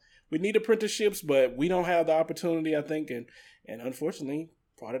know. We need apprenticeships, but we don't have the opportunity, I think, and unfortunately,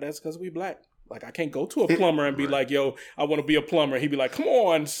 part of that's because we Black. Like, I can't go to a plumber and be like, yo, I want to be a plumber. He'd be like, come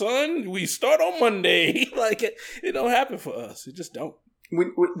on, son, we start on Monday. Like, it don't happen for us. It just don't. We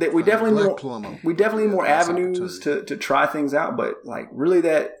definitely need more avenues to try things out, but like really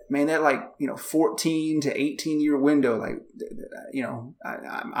that 14 to 18 year window, like, you know,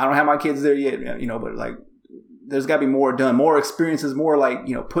 I don't have my kids there yet, you know, but like there's got to be more done, more experiences, more like,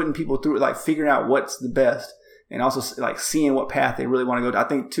 you know, putting people through it, like figuring out what's the best. And also like seeing what path they really want to go. I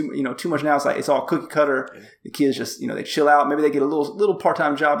think too much now. It's all cookie cutter. The kids just, you know, they chill out. Maybe they get a little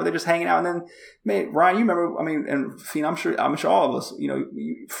part-time job, but they're just hanging out. And then, man, Ryan, you remember? I mean, and Fiend, I'm sure all of us. You know,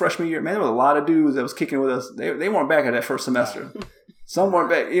 freshman year, man, there was a lot of dudes that was kicking with us. They weren't back at that first semester. Some weren't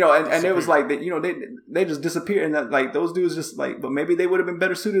back. You know, and it was like that. You know, they just disappeared. And that, like those dudes just like, but maybe they would have been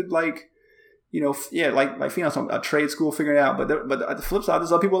better suited, like. You know, yeah, like Fiend, a trade school figuring it out. But at the flip side,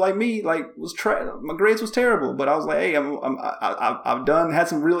 there's other people like me. Like, my grades was terrible, but I was like, hey, I've had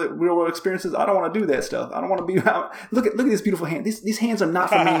some real world experiences. I don't want to do that stuff. I don't want to be out. Look at this beautiful hand. These hands are not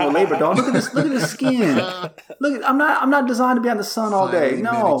for manual labor, dog. Look at this skin. Look, I'm not designed to be out in the sun all day.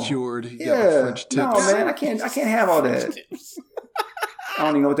 No, manicured. Yeah, French tips. No, man, I can't have all that. I don't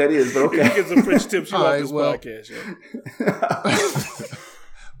even know what that is, but okay. You get some French tips. You off this podcast, yo.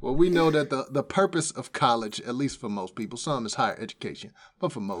 Well, we know that the purpose of college, at least for most people, some is higher education,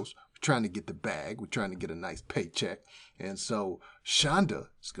 but for most, we're trying to get the bag. We're trying to get a nice paycheck. And so Shonda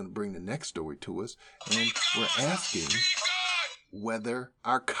is going to bring the next story to us, and we're asking whether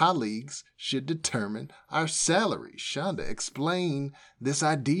our colleagues should determine our salary. Shonda, explain this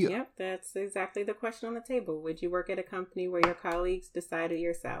idea. Yep, that's exactly the question on the table. Would you work at a company where your colleagues decided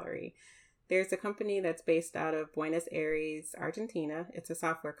your salary? There's a company that's based out of Buenos Aires, Argentina. It's a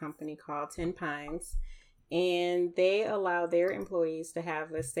software company called 10 Pines. And they allow their employees to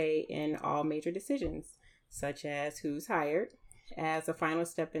have a say in all major decisions, such as who's hired. As a final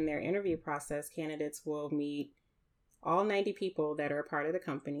step in their interview process, candidates will meet all 90 people that are a part of the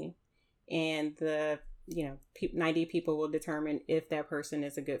company. And the 90 people will determine if that person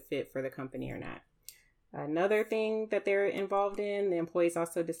is a good fit for the company or not. Another thing that they're involved in, the employees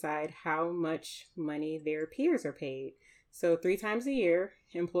also decide how much money their peers are paid. So 3 times a year,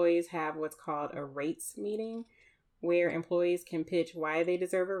 employees have what's called a rates meeting, where employees can pitch why they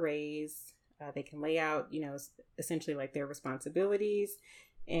deserve a raise. They can lay out, essentially like their responsibilities,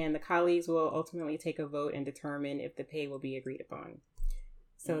 and the colleagues will ultimately take a vote and determine if the pay will be agreed upon.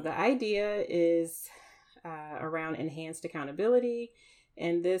 So the idea is around enhanced accountability.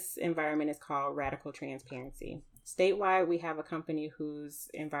 And this environment is called radical transparency. Statewide, we have a company whose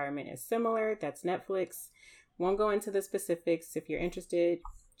environment is similar. That's Netflix. Won't go into the specifics. If you're interested,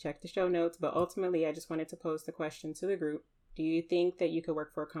 check the show notes. But ultimately, I just wanted to pose the question to the group. Do you think that you could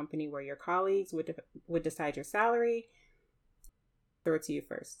work for a company where your colleagues would decide your salary? Throw it to you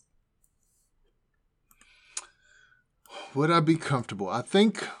first. Would I be comfortable? I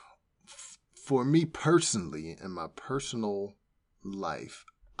think for me personally, in my personal life,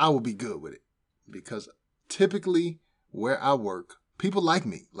 I will be good with it, because typically where I work, people like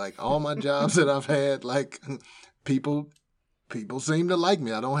me. Like all my jobs that I've had, like people seem to like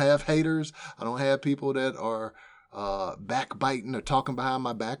me. I don't have haters. I don't have people that are backbiting or talking behind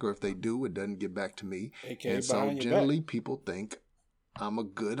my back, or if they do, it doesn't get back to me. And so generally people think I'm a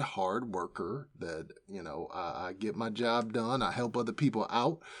good hard worker, that, I get my job done. I help other people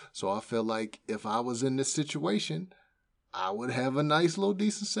out. So I feel like if I was in this situation, I would have a nice little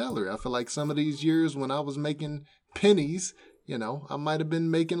decent salary. I feel like some of these years when I was making pennies, I might have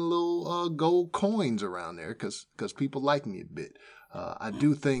been making little gold coins around there because people like me a bit. I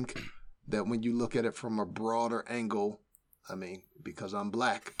do think that when you look at it from a broader angle, I mean, because I'm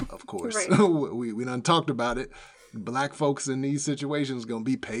black, of course, right. we done talked about it. Black folks in these situations going to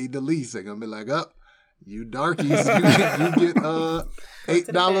be paid the least. They're going to be like, you darkies, you get $8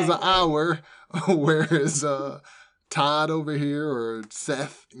 an hour, whereas Todd over here or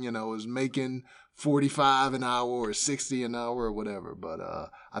Seth, is making $45 an hour or $60 an hour or whatever. But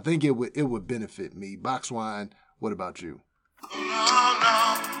I think it would benefit me. Boxwine, what about you?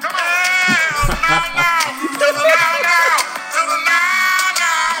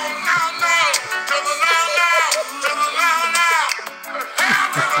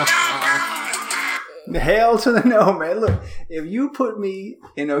 Hell hell to the no, man. Look, if you put me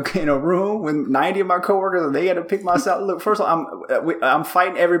in a room with 90 of my coworkers and they got to pick my salary, look, first of all, I'm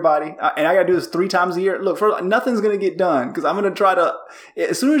fighting everybody, and I got to do this 3 times a year. Look, first, nothing's gonna get done because I'm gonna try to.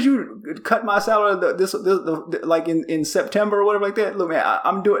 As soon as you cut my salary, this like in September or whatever like that. Look, man,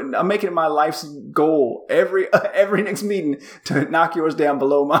 I'm making it my life's goal every next meeting to knock yours down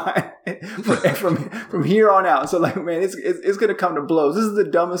below mine from here on out. So like, man, it's gonna come to blows. This is the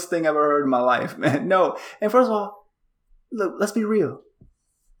dumbest thing I've ever heard in my life, man. No. And first of all, look, let's be real.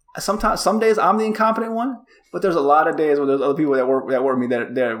 Some days I'm the incompetent one, but there's a lot of days where there's other people that work with me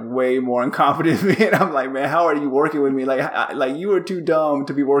that they're way more incompetent than me. And I'm like, man, how are you working with me? Like you are too dumb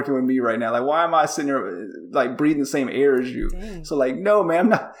to be working with me right now. Like, why am I sitting there like breathing the same air as you? Dang. So like, no,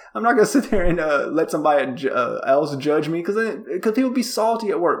 man, I'm not gonna sit there and let somebody else judge me because people be salty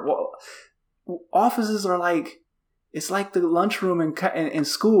at work. Well, offices are like. It's like the lunchroom in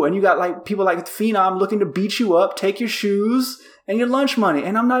school, and you got like people like Phenom looking to beat you up, take your shoes and your lunch money,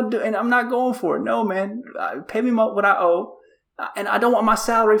 and I'm not going for it. No, man, pay me what I owe, and I don't want my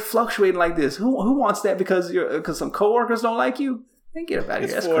salary fluctuating like this. Who wants that because some coworkers don't like you? Then get up out of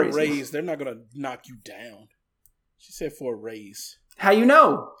here. That's for crazy. A raise. They're not gonna knock you down. She said for a raise. How you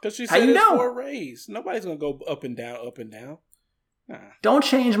know? Because she said it's for a raise. Nobody's gonna go up and down, up and down. Don't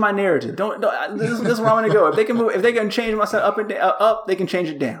change my narrative. Don't. This is where I'm going to go. If they can change my side up and down, up, they can change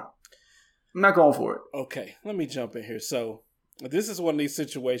it down. I'm not going for it. Okay, let me jump in here. So this is one of these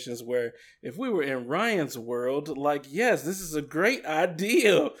situations where if we were in Ryan's world, like, yes, this is a great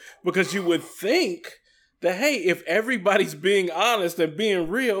idea because you would think that, hey, if everybody's being honest and being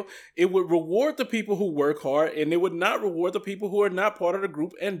real, it would reward the people who work hard and it would not reward the people who are not part of the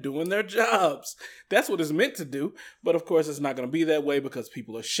group and doing their jobs. That's what it's meant to do. But of course, it's not going to be that way because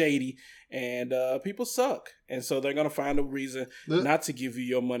people are shady and people suck. And so they're going to find a reason not to give you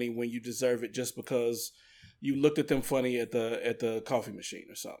your money when you deserve it just because you looked at them funny at the coffee machine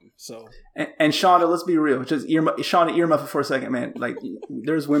or something. So and Shonda, let's be real. Just Shonda, earmuff it for a second, man. Like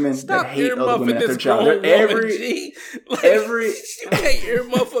there's women that hate other women at their job. Every you can't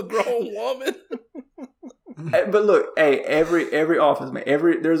earmuff a grown woman. But look, hey, every office, man.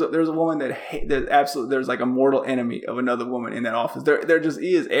 There's a woman there's like a mortal enemy of another woman in that office. There just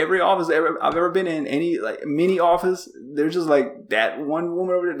is. Every office I've ever been in, any like mini office, there's just like that one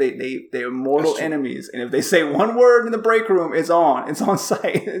woman over there. They are mortal enemies, and if they say one word in the break room, it's on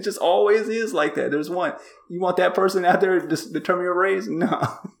site. It just always is like that. There's one. You want that person out there to determine your raise?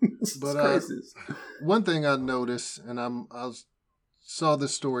 No, it's crazy. One thing I noticed, and I saw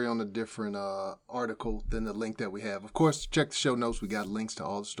this story on a different article than the link that we have. Of course, check the show notes. We got links to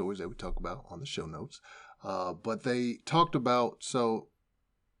all the stories that we talk about on the show notes. But they talked about,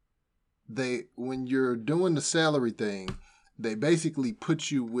 when you're doing the salary thing, they basically put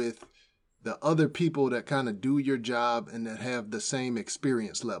you with the other people that kind of do your job and that have the same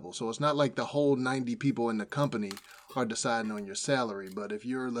experience level. So it's not like the whole 90 people in the company are deciding on your salary. But if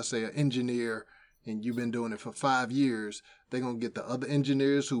you're, let's say, an engineer and you've been doing it for 5 years, they're going to get the other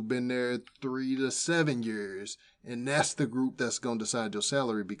engineers who've been there 3 to 7 years. And that's the group that's going to decide your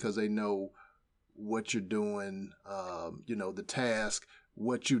salary because they know what you're doing, the task,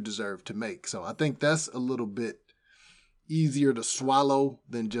 what you deserve to make. So I think that's a little bit easier to swallow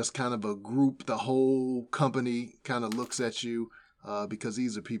than just kind of a group. The whole company kind of looks at you because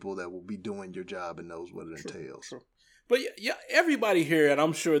these are people that will be doing your job and knows what it entails. True. But yeah, everybody here, and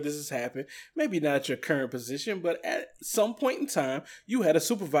I'm sure this has happened, maybe not at your current position, but at some point in time, you had a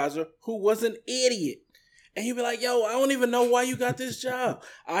supervisor who was an idiot. And you'd be like, yo, I don't even know why you got this job.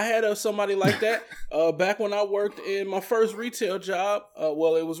 I had somebody like that back when I worked in my first retail job.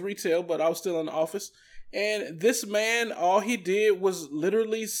 Well, it was retail, but I was still in the office. And this man, all he did was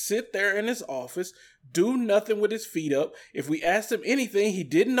literally sit there in his office, do nothing with his feet up. If we asked him anything, he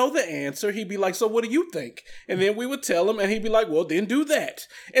didn't know the answer. He'd be like, so what do you think? And then we would tell him, and he'd be like, well, then do that.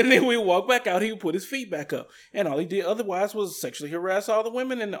 And then we walk back out, he would put his feet back up. And all he did otherwise was sexually harass all the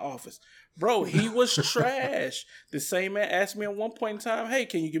women in the office. Bro, he was trash. The same man asked me at one point in time, hey,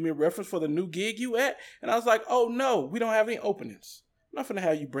 can you give me a reference for the new gig you at? And I was like, oh, no, we don't have any openings. I'm not going to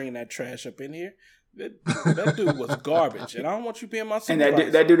have you bringing that trash up in here. That dude was garbage, and I don't want you being my supervisor.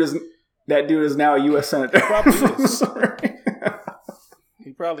 And that dude is now a U.S. senator. He probably is. Sorry.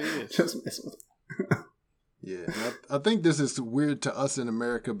 He probably is. Just messing with him. Yeah, I think this is weird to us in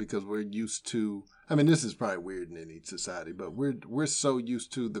America because we're used to. I mean, this is probably weird in any society, but we're so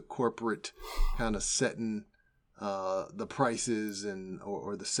used to the corporate kind of setting the prices and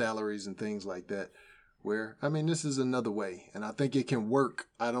or the salaries and things like that. Where, I mean, this is another way, and I think it can work.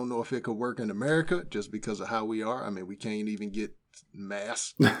 I don't know if it could work in America just because of how we are. I mean, we can't even get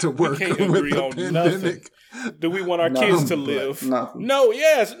masks to work can't with agree the on pandemic. nothing. Do we want our kids to live? Nothing. No,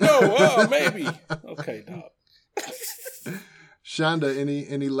 yes, no, maybe. Okay, dog. Shonda,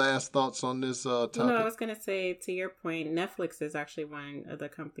 any last thoughts on this topic? No, I was going to say, to your point, Netflix is actually one of the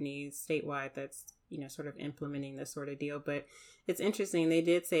companies statewide that's, sort of implementing this sort of deal. But it's interesting. They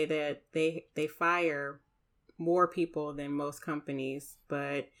did say that they fire more people than most companies,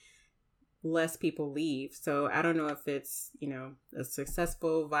 but less people leave. So I don't know if it's, a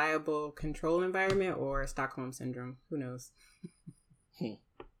successful, viable control environment or Stockholm syndrome. Who knows?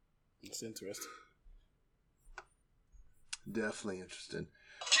 It's interesting. Definitely interesting.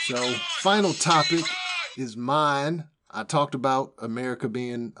 So, final topic is mine. I talked about America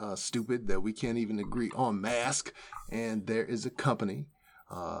being stupid, that we can't even agree on mask. And there is a company,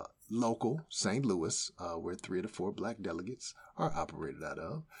 local, St. Louis, where 3 of the 4 black delegates are operated out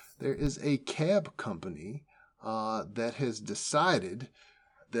of. There is a cab company that has decided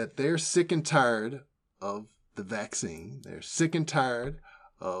that they're sick and tired of the vaccine. They're sick and tired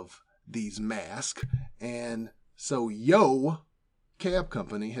of these masks. And so Yo Cab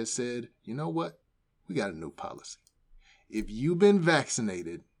Company has said, you know what? We got a new policy. If you've been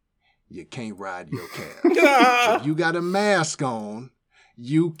vaccinated, you can't ride your cab. If you got a mask on,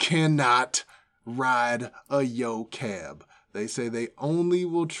 you cannot ride a Yo Cab. They say they only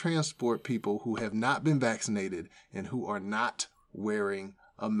will transport people who have not been vaccinated and who are not wearing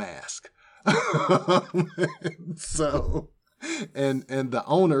a mask. So, and the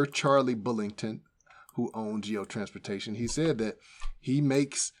owner, Charlie Bullington, who owns Yo Transportation, he said that he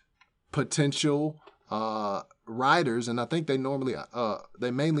makes potential riders, and I think they mainly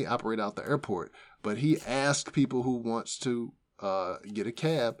operate out the airport, but he asked people who wants to get a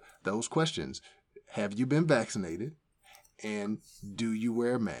cab those questions. Have you been vaccinated? And do you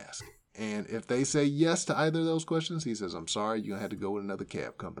wear a mask? And if they say yes to either of those questions, he says, I'm sorry, you're going to have to go with another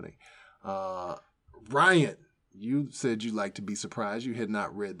cab company. Ryan, you said you like to be surprised. You had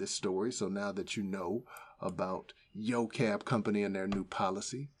not read this story. So now that you know about Yo Cab Company and their new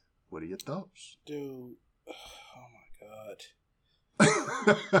policy, what are your thoughts? Dude, oh my God.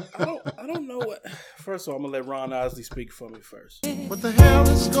 I don't know what. First of all, I'm going to let Ron Osley speak for me first. What the hell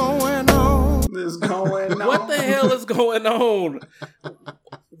is going on? What the hell is going on?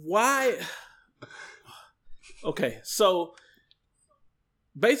 Why? Okay, so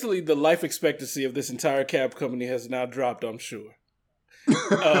basically the life expectancy of this entire cab company has now dropped, I'm sure.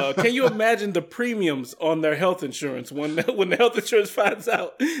 Can you imagine the premiums on their health insurance when the health insurance finds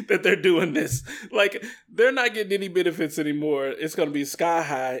out that they're doing this? Like, they're not getting any benefits anymore. It's going to be sky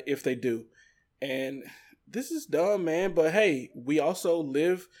high if they do. And this is dumb, man. But hey, we also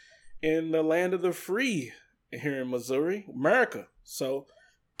live in the land of the free here in Missouri, America. So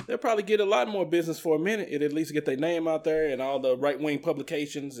they'll probably get a lot more business for a minute. It'll at least get their name out there and all the right-wing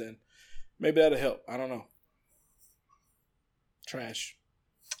publications, and maybe that'll help. I don't know. Trash.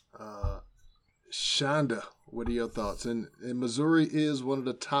 Shonda, what are your thoughts? And Missouri is one of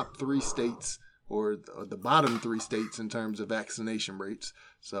the top 3 states, or the bottom 3 states in terms of vaccination rates.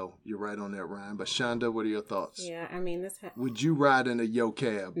 So you're right on that, Ryan. But Shonda, what are your thoughts? Yeah, I mean, would you ride in a Yo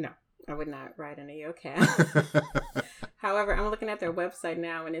Cab? No, I would not ride in a Yo Cab. However, I'm looking at their website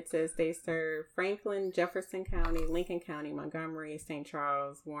now, and it says they serve Franklin, Jefferson County, Lincoln County, Montgomery, St.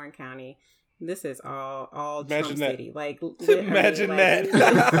 Charles, Warren County. This is all Trump City. Like, imagine that.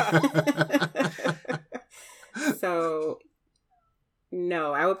 So,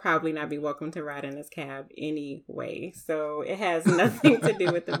 no, I would probably not be welcome to ride in this cab anyway. So it has nothing to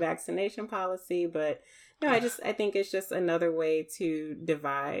do with the vaccination policy, but no, I think it's just another way to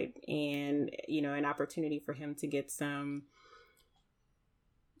divide, and an opportunity for him to get some,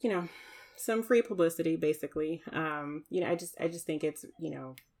 some free publicity, basically. I just think it's,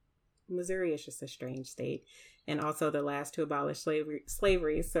 Missouri is just a strange state, and also the last to abolish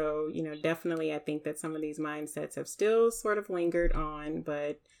slavery. So, definitely I think that some of these mindsets have still sort of lingered on,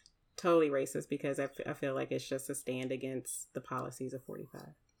 but totally racist, because I feel like it's just a stand against the policies of 45.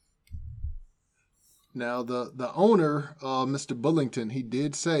 Now, the owner, Mr. Bullington, he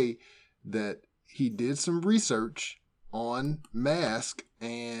did say that he did some research on mask,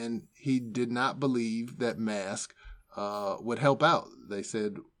 and he did not believe that mask would help out. They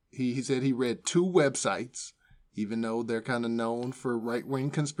said he said he read 2 websites, even though they're kind of known for right-wing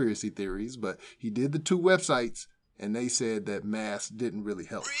conspiracy theories, but he did the 2 websites, and they said that masks didn't really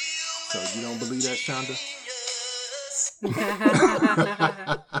help. So you don't believe that, Shonda?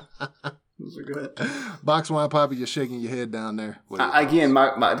 Those are good. Box Wine Poppy, you're shaking your head down there. Again,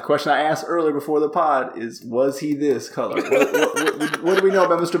 the question I asked earlier before the pod is, was he this color? What do we know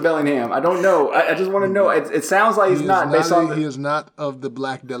about Mr. Bellingham? I don't know. I just want to know. It sounds like he's not. He is not of the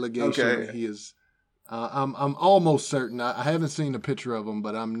black delegation. Okay. He is. I'm almost certain. I haven't seen a picture of him,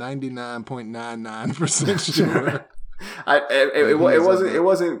 but I'm 99.99% sure. It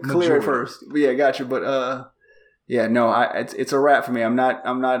wasn't clear at first. But yeah, got you. But yeah, no, it's a wrap for me. I'm not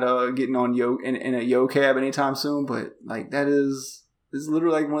getting on in a yo cab anytime soon. But like this is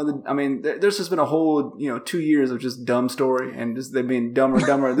literally like one of the. I mean, there's just been a whole 2 years of just dumb story, and just they've been dumber and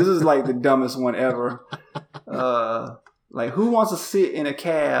dumber. This is like the dumbest one ever. Like who wants to sit in a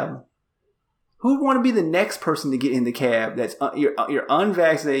cab? Who would want to be the next person to get in the cab? That's you're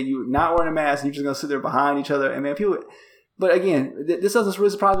unvaccinated, you're not wearing a mask, you're just gonna sit there behind each other. And man, people. But again, this doesn't really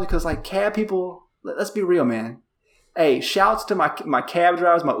surprise me because like cab people. Let's be real, man. Hey, shouts to my cab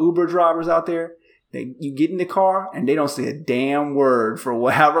drivers, my Uber drivers out there. You get in the car and they don't say a damn word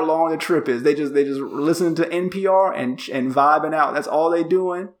for however long the trip is. They just listening to NPR and vibing out. That's all they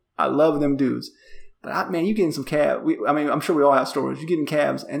doing. I love them dudes. But man, you get in some cab. I'm sure we all have stories. You get in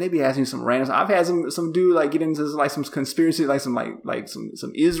cabs and they be asking you some random. I've had some dude like get into like some conspiracy, like some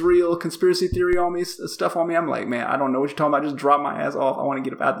Israel conspiracy theory on me, stuff on me. I'm like, man, I don't know what you're talking about. Just drop my ass off. I want to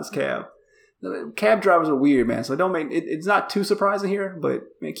get up out this cab. Cab drivers are weird, man. So don't make it's not too surprising here, but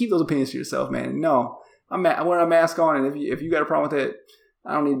man, keep those opinions to yourself, man. No, I'm wearing a mask on, and if you got a problem with it,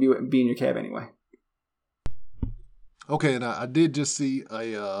 I don't need to be in your cab anyway. Okay, now I did just see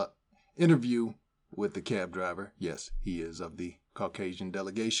a interview with the cab driver. Yes, he is of the Caucasian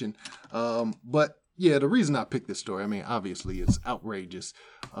delegation. But yeah, the reason I picked this story, I mean, obviously it's outrageous,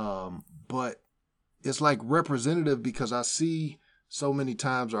 but it's like representative because I see so many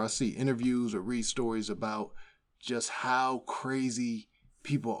times, or I see interviews or read stories about just how crazy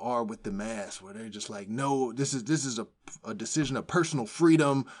people are with the mask, where they're just like, no, this is a decision of personal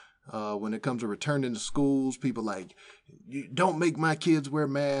freedom. When it comes to returning to schools, people like, you don't make my kids wear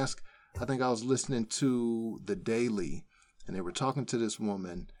masks. I think I was listening to The Daily, and they were talking to this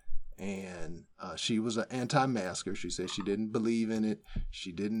woman, and she was an anti-masker. She said she didn't believe in it.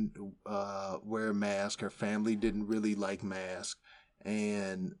 She didn't wear a mask. Her family didn't really like masks.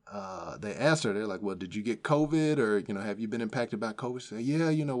 And they asked her, they're like, well, did you get COVID, or, have you been impacted by COVID? She said, yeah,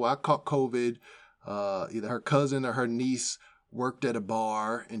 I caught COVID. Either her cousin or her niece worked at a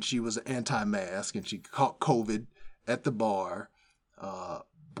bar, and she was anti-mask, and she caught COVID at the bar,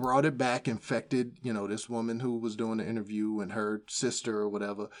 brought it back, infected, this woman who was doing the interview, and her sister or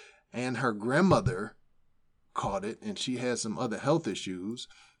whatever, and her grandmother caught it, and she had some other health issues.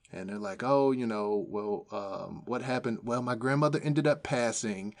 And they're like, oh, what happened? Well, my grandmother ended up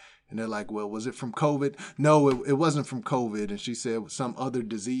passing. And they're like, well, was it from COVID? No, it wasn't from COVID. And she said some other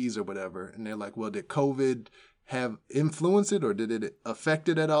disease or whatever. And they're like, well, did COVID have influenced it, or did it affect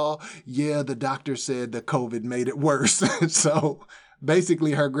it at all? Yeah, the doctor said that COVID made it worse. So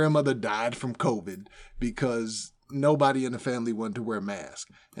basically her grandmother died from COVID because nobody in the family wanted to wear a mask.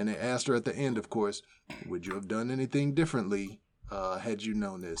 And they asked her at the end, of course, would you have done anything differently had you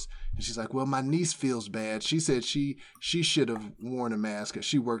known this? And she's like, well, my niece feels bad. She said she should have worn a mask because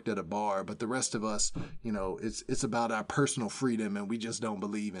she worked at a bar, but the rest of us, it's about our personal freedom and we just don't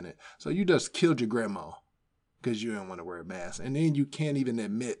believe in it. So you just killed your grandma because you didn't want to wear a mask. And then you can't even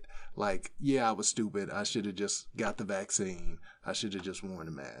admit, like, yeah, I was stupid. I should have just got the vaccine. I should have just worn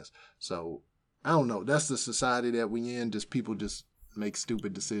a mask. So I don't know. That's the society that we in. Just people just make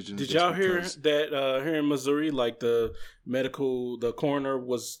stupid decisions. Did y'all hear that here in Missouri, like the coroner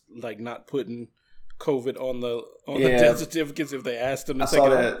was like not putting COVID on the death certificates if they asked them to take it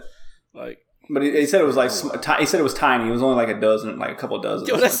off? Like, but he said it was like he said it was tiny. It was only like a couple dozen.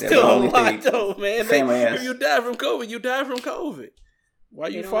 Yo, that's still a lot, though, man. If you die from COVID, you die from COVID. Why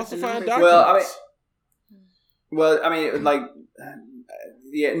are you falsifying documents? Well, I mean, like.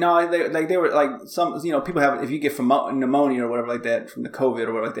 Yeah, no, they were like some, people have, if you get from pneumonia or whatever like that from the COVID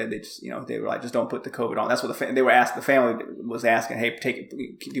or whatever like that, they just, they were like, just don't put the COVID on. That's what they were asked. The family was asking, hey, do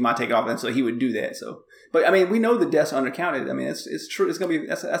you mind taking it off? And so he would do that. So, but I mean, we know the deaths are undercounted. I mean, it's true. It's gonna be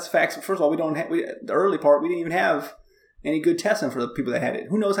that's facts. First of all, we don't have the early part. We didn't even have any good testing for the people that had it.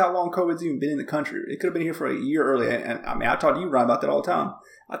 Who knows how long COVID's even been in the country? It could have been here for a year earlier. And I mean, I talk to you, Ryan, about that all the time.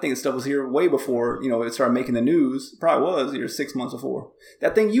 I think this stuff was here way before, it started making the news. It probably was here 6 months before.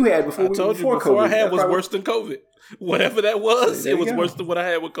 That thing you had before COVID. I had was worse than COVID. Whatever that was, it was worse than what I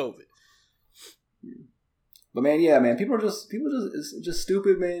had with COVID. But man, yeah, man, people are just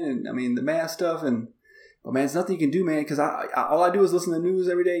stupid, man. And I mean, the mask stuff, and But man, there's nothing you can do, man, because all I do is listen to the news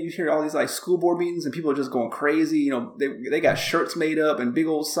every day. You hear all these like school board meetings and people are just going crazy. You know, they got shirts made up and big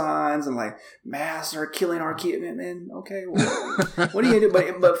old signs and like masks are killing our kid. Man, okay, well, what are you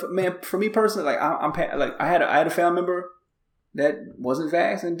gonna do? But man, for me personally, like I had a family member that wasn't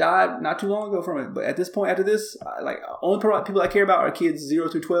vaxxed and died not too long ago from it. But at this point, after this, like only people I care about are kids 0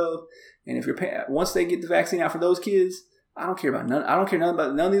 through 12. And if once they get the vaccine out for those kids, I don't care about none. I don't care none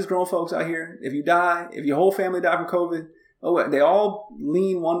about none of these grown folks out here. If you die, if your whole family died from COVID, they all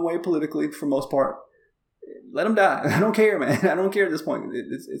lean one way politically for most part. Let them die. I don't care, man. I don't care at this point.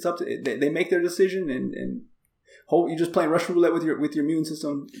 It's up to they make their decision and hope you're just playing Russian roulette with your immune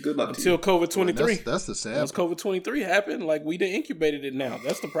system. Good luck until to you. COVID-23. Well, that's the sad. Once COVID-23 happened, like we done incubated it now.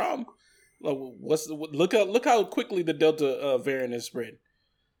 That's the problem. Like, look how quickly the Delta variant is spreading.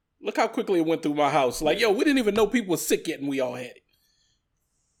 Look how quickly it went through my house. Like, yo, we didn't even know people were sick yet and we all had it.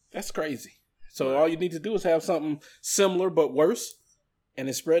 That's crazy. So all you need to do is have something similar but worse, and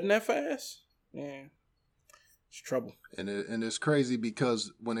it's spreading that fast. Yeah, it's trouble. And it's crazy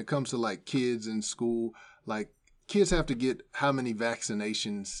because when it comes to like kids in school, like kids have to get how many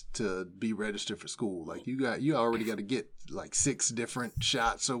vaccinations to be registered for school? Like you already got to get like 6 different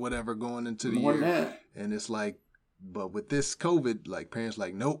shots or whatever going into the year, and it's like. But with this COVID, like parents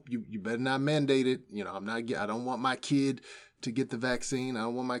like, nope, you better not mandate it. You know, I don't want my kid to get the vaccine. I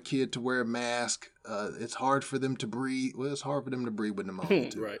don't want my kid to wear a mask. It's hard for them to breathe. Well, it's hard for them to breathe with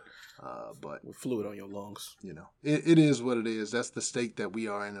pneumonia too. Right. But with fluid on your lungs. You know, it is what it is. That's the state that we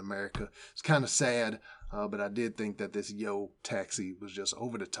are in America. It's kind of sad, but I did think that this Yo Taxi was just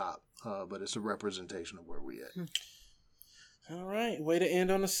over the top. But it's a representation of where we at. All right. Way to end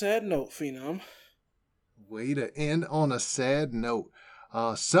on a sad note, Phenom. Way to end on a sad note.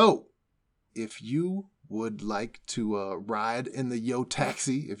 So, if you would like to ride in the Yo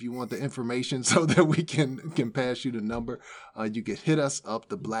Taxi, if you want the information so that we can pass you the number, you can hit us up,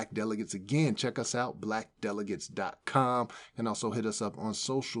 the Black Delegates. Again, check us out, blackdelegates.com, and also hit us up on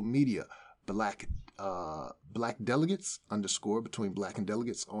social media, Black Delegates _ between Black and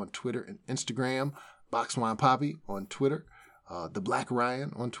Delegates on Twitter and Instagram, Boxwine Poppy on Twitter, the Black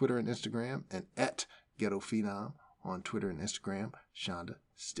Ryan on Twitter and Instagram, and at Ghetto Phenom on Twitter and Instagram. Shonda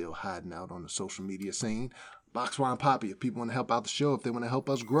still hiding out on the social media scene. Boxwine Poppy, if people want to help out the show, if they want to help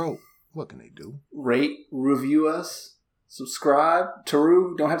us grow, what can they do? Rate, review us, subscribe.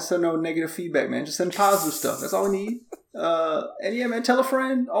 Taru, don't have to send no negative feedback, man. Just send positive stuff. That's all we need. And yeah, man, tell a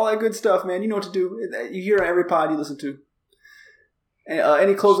friend. All that good stuff, man. You know what to do. You hear every pod you listen to. And,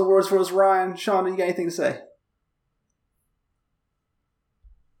 any closing words for us, Ryan? Shonda, you got anything to say?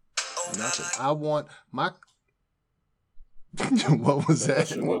 Nothing. I want my. What was that?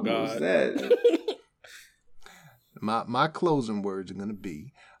 What was that? My closing words are going to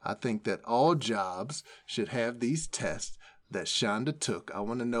be: I think that all jobs should have these tests that Shonda took. I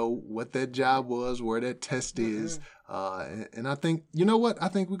want to know what that job was, where that test is, and I think you know what? I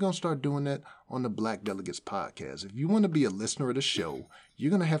think we're going to start doing that on the Black Delegates podcast. If you want to be a listener of the show, you're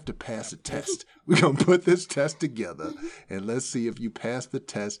going to have to pass a test. We're going to put this test together, and let's see if you pass the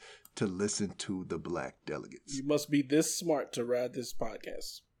test to listen to the Black Delegates. You must be this smart to ride this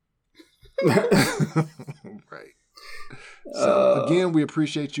podcast. Right. So, again, we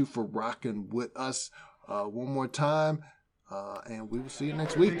appreciate you for rocking with us one more time, and we will see you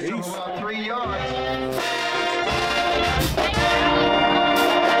next week. Peace. 3 yards.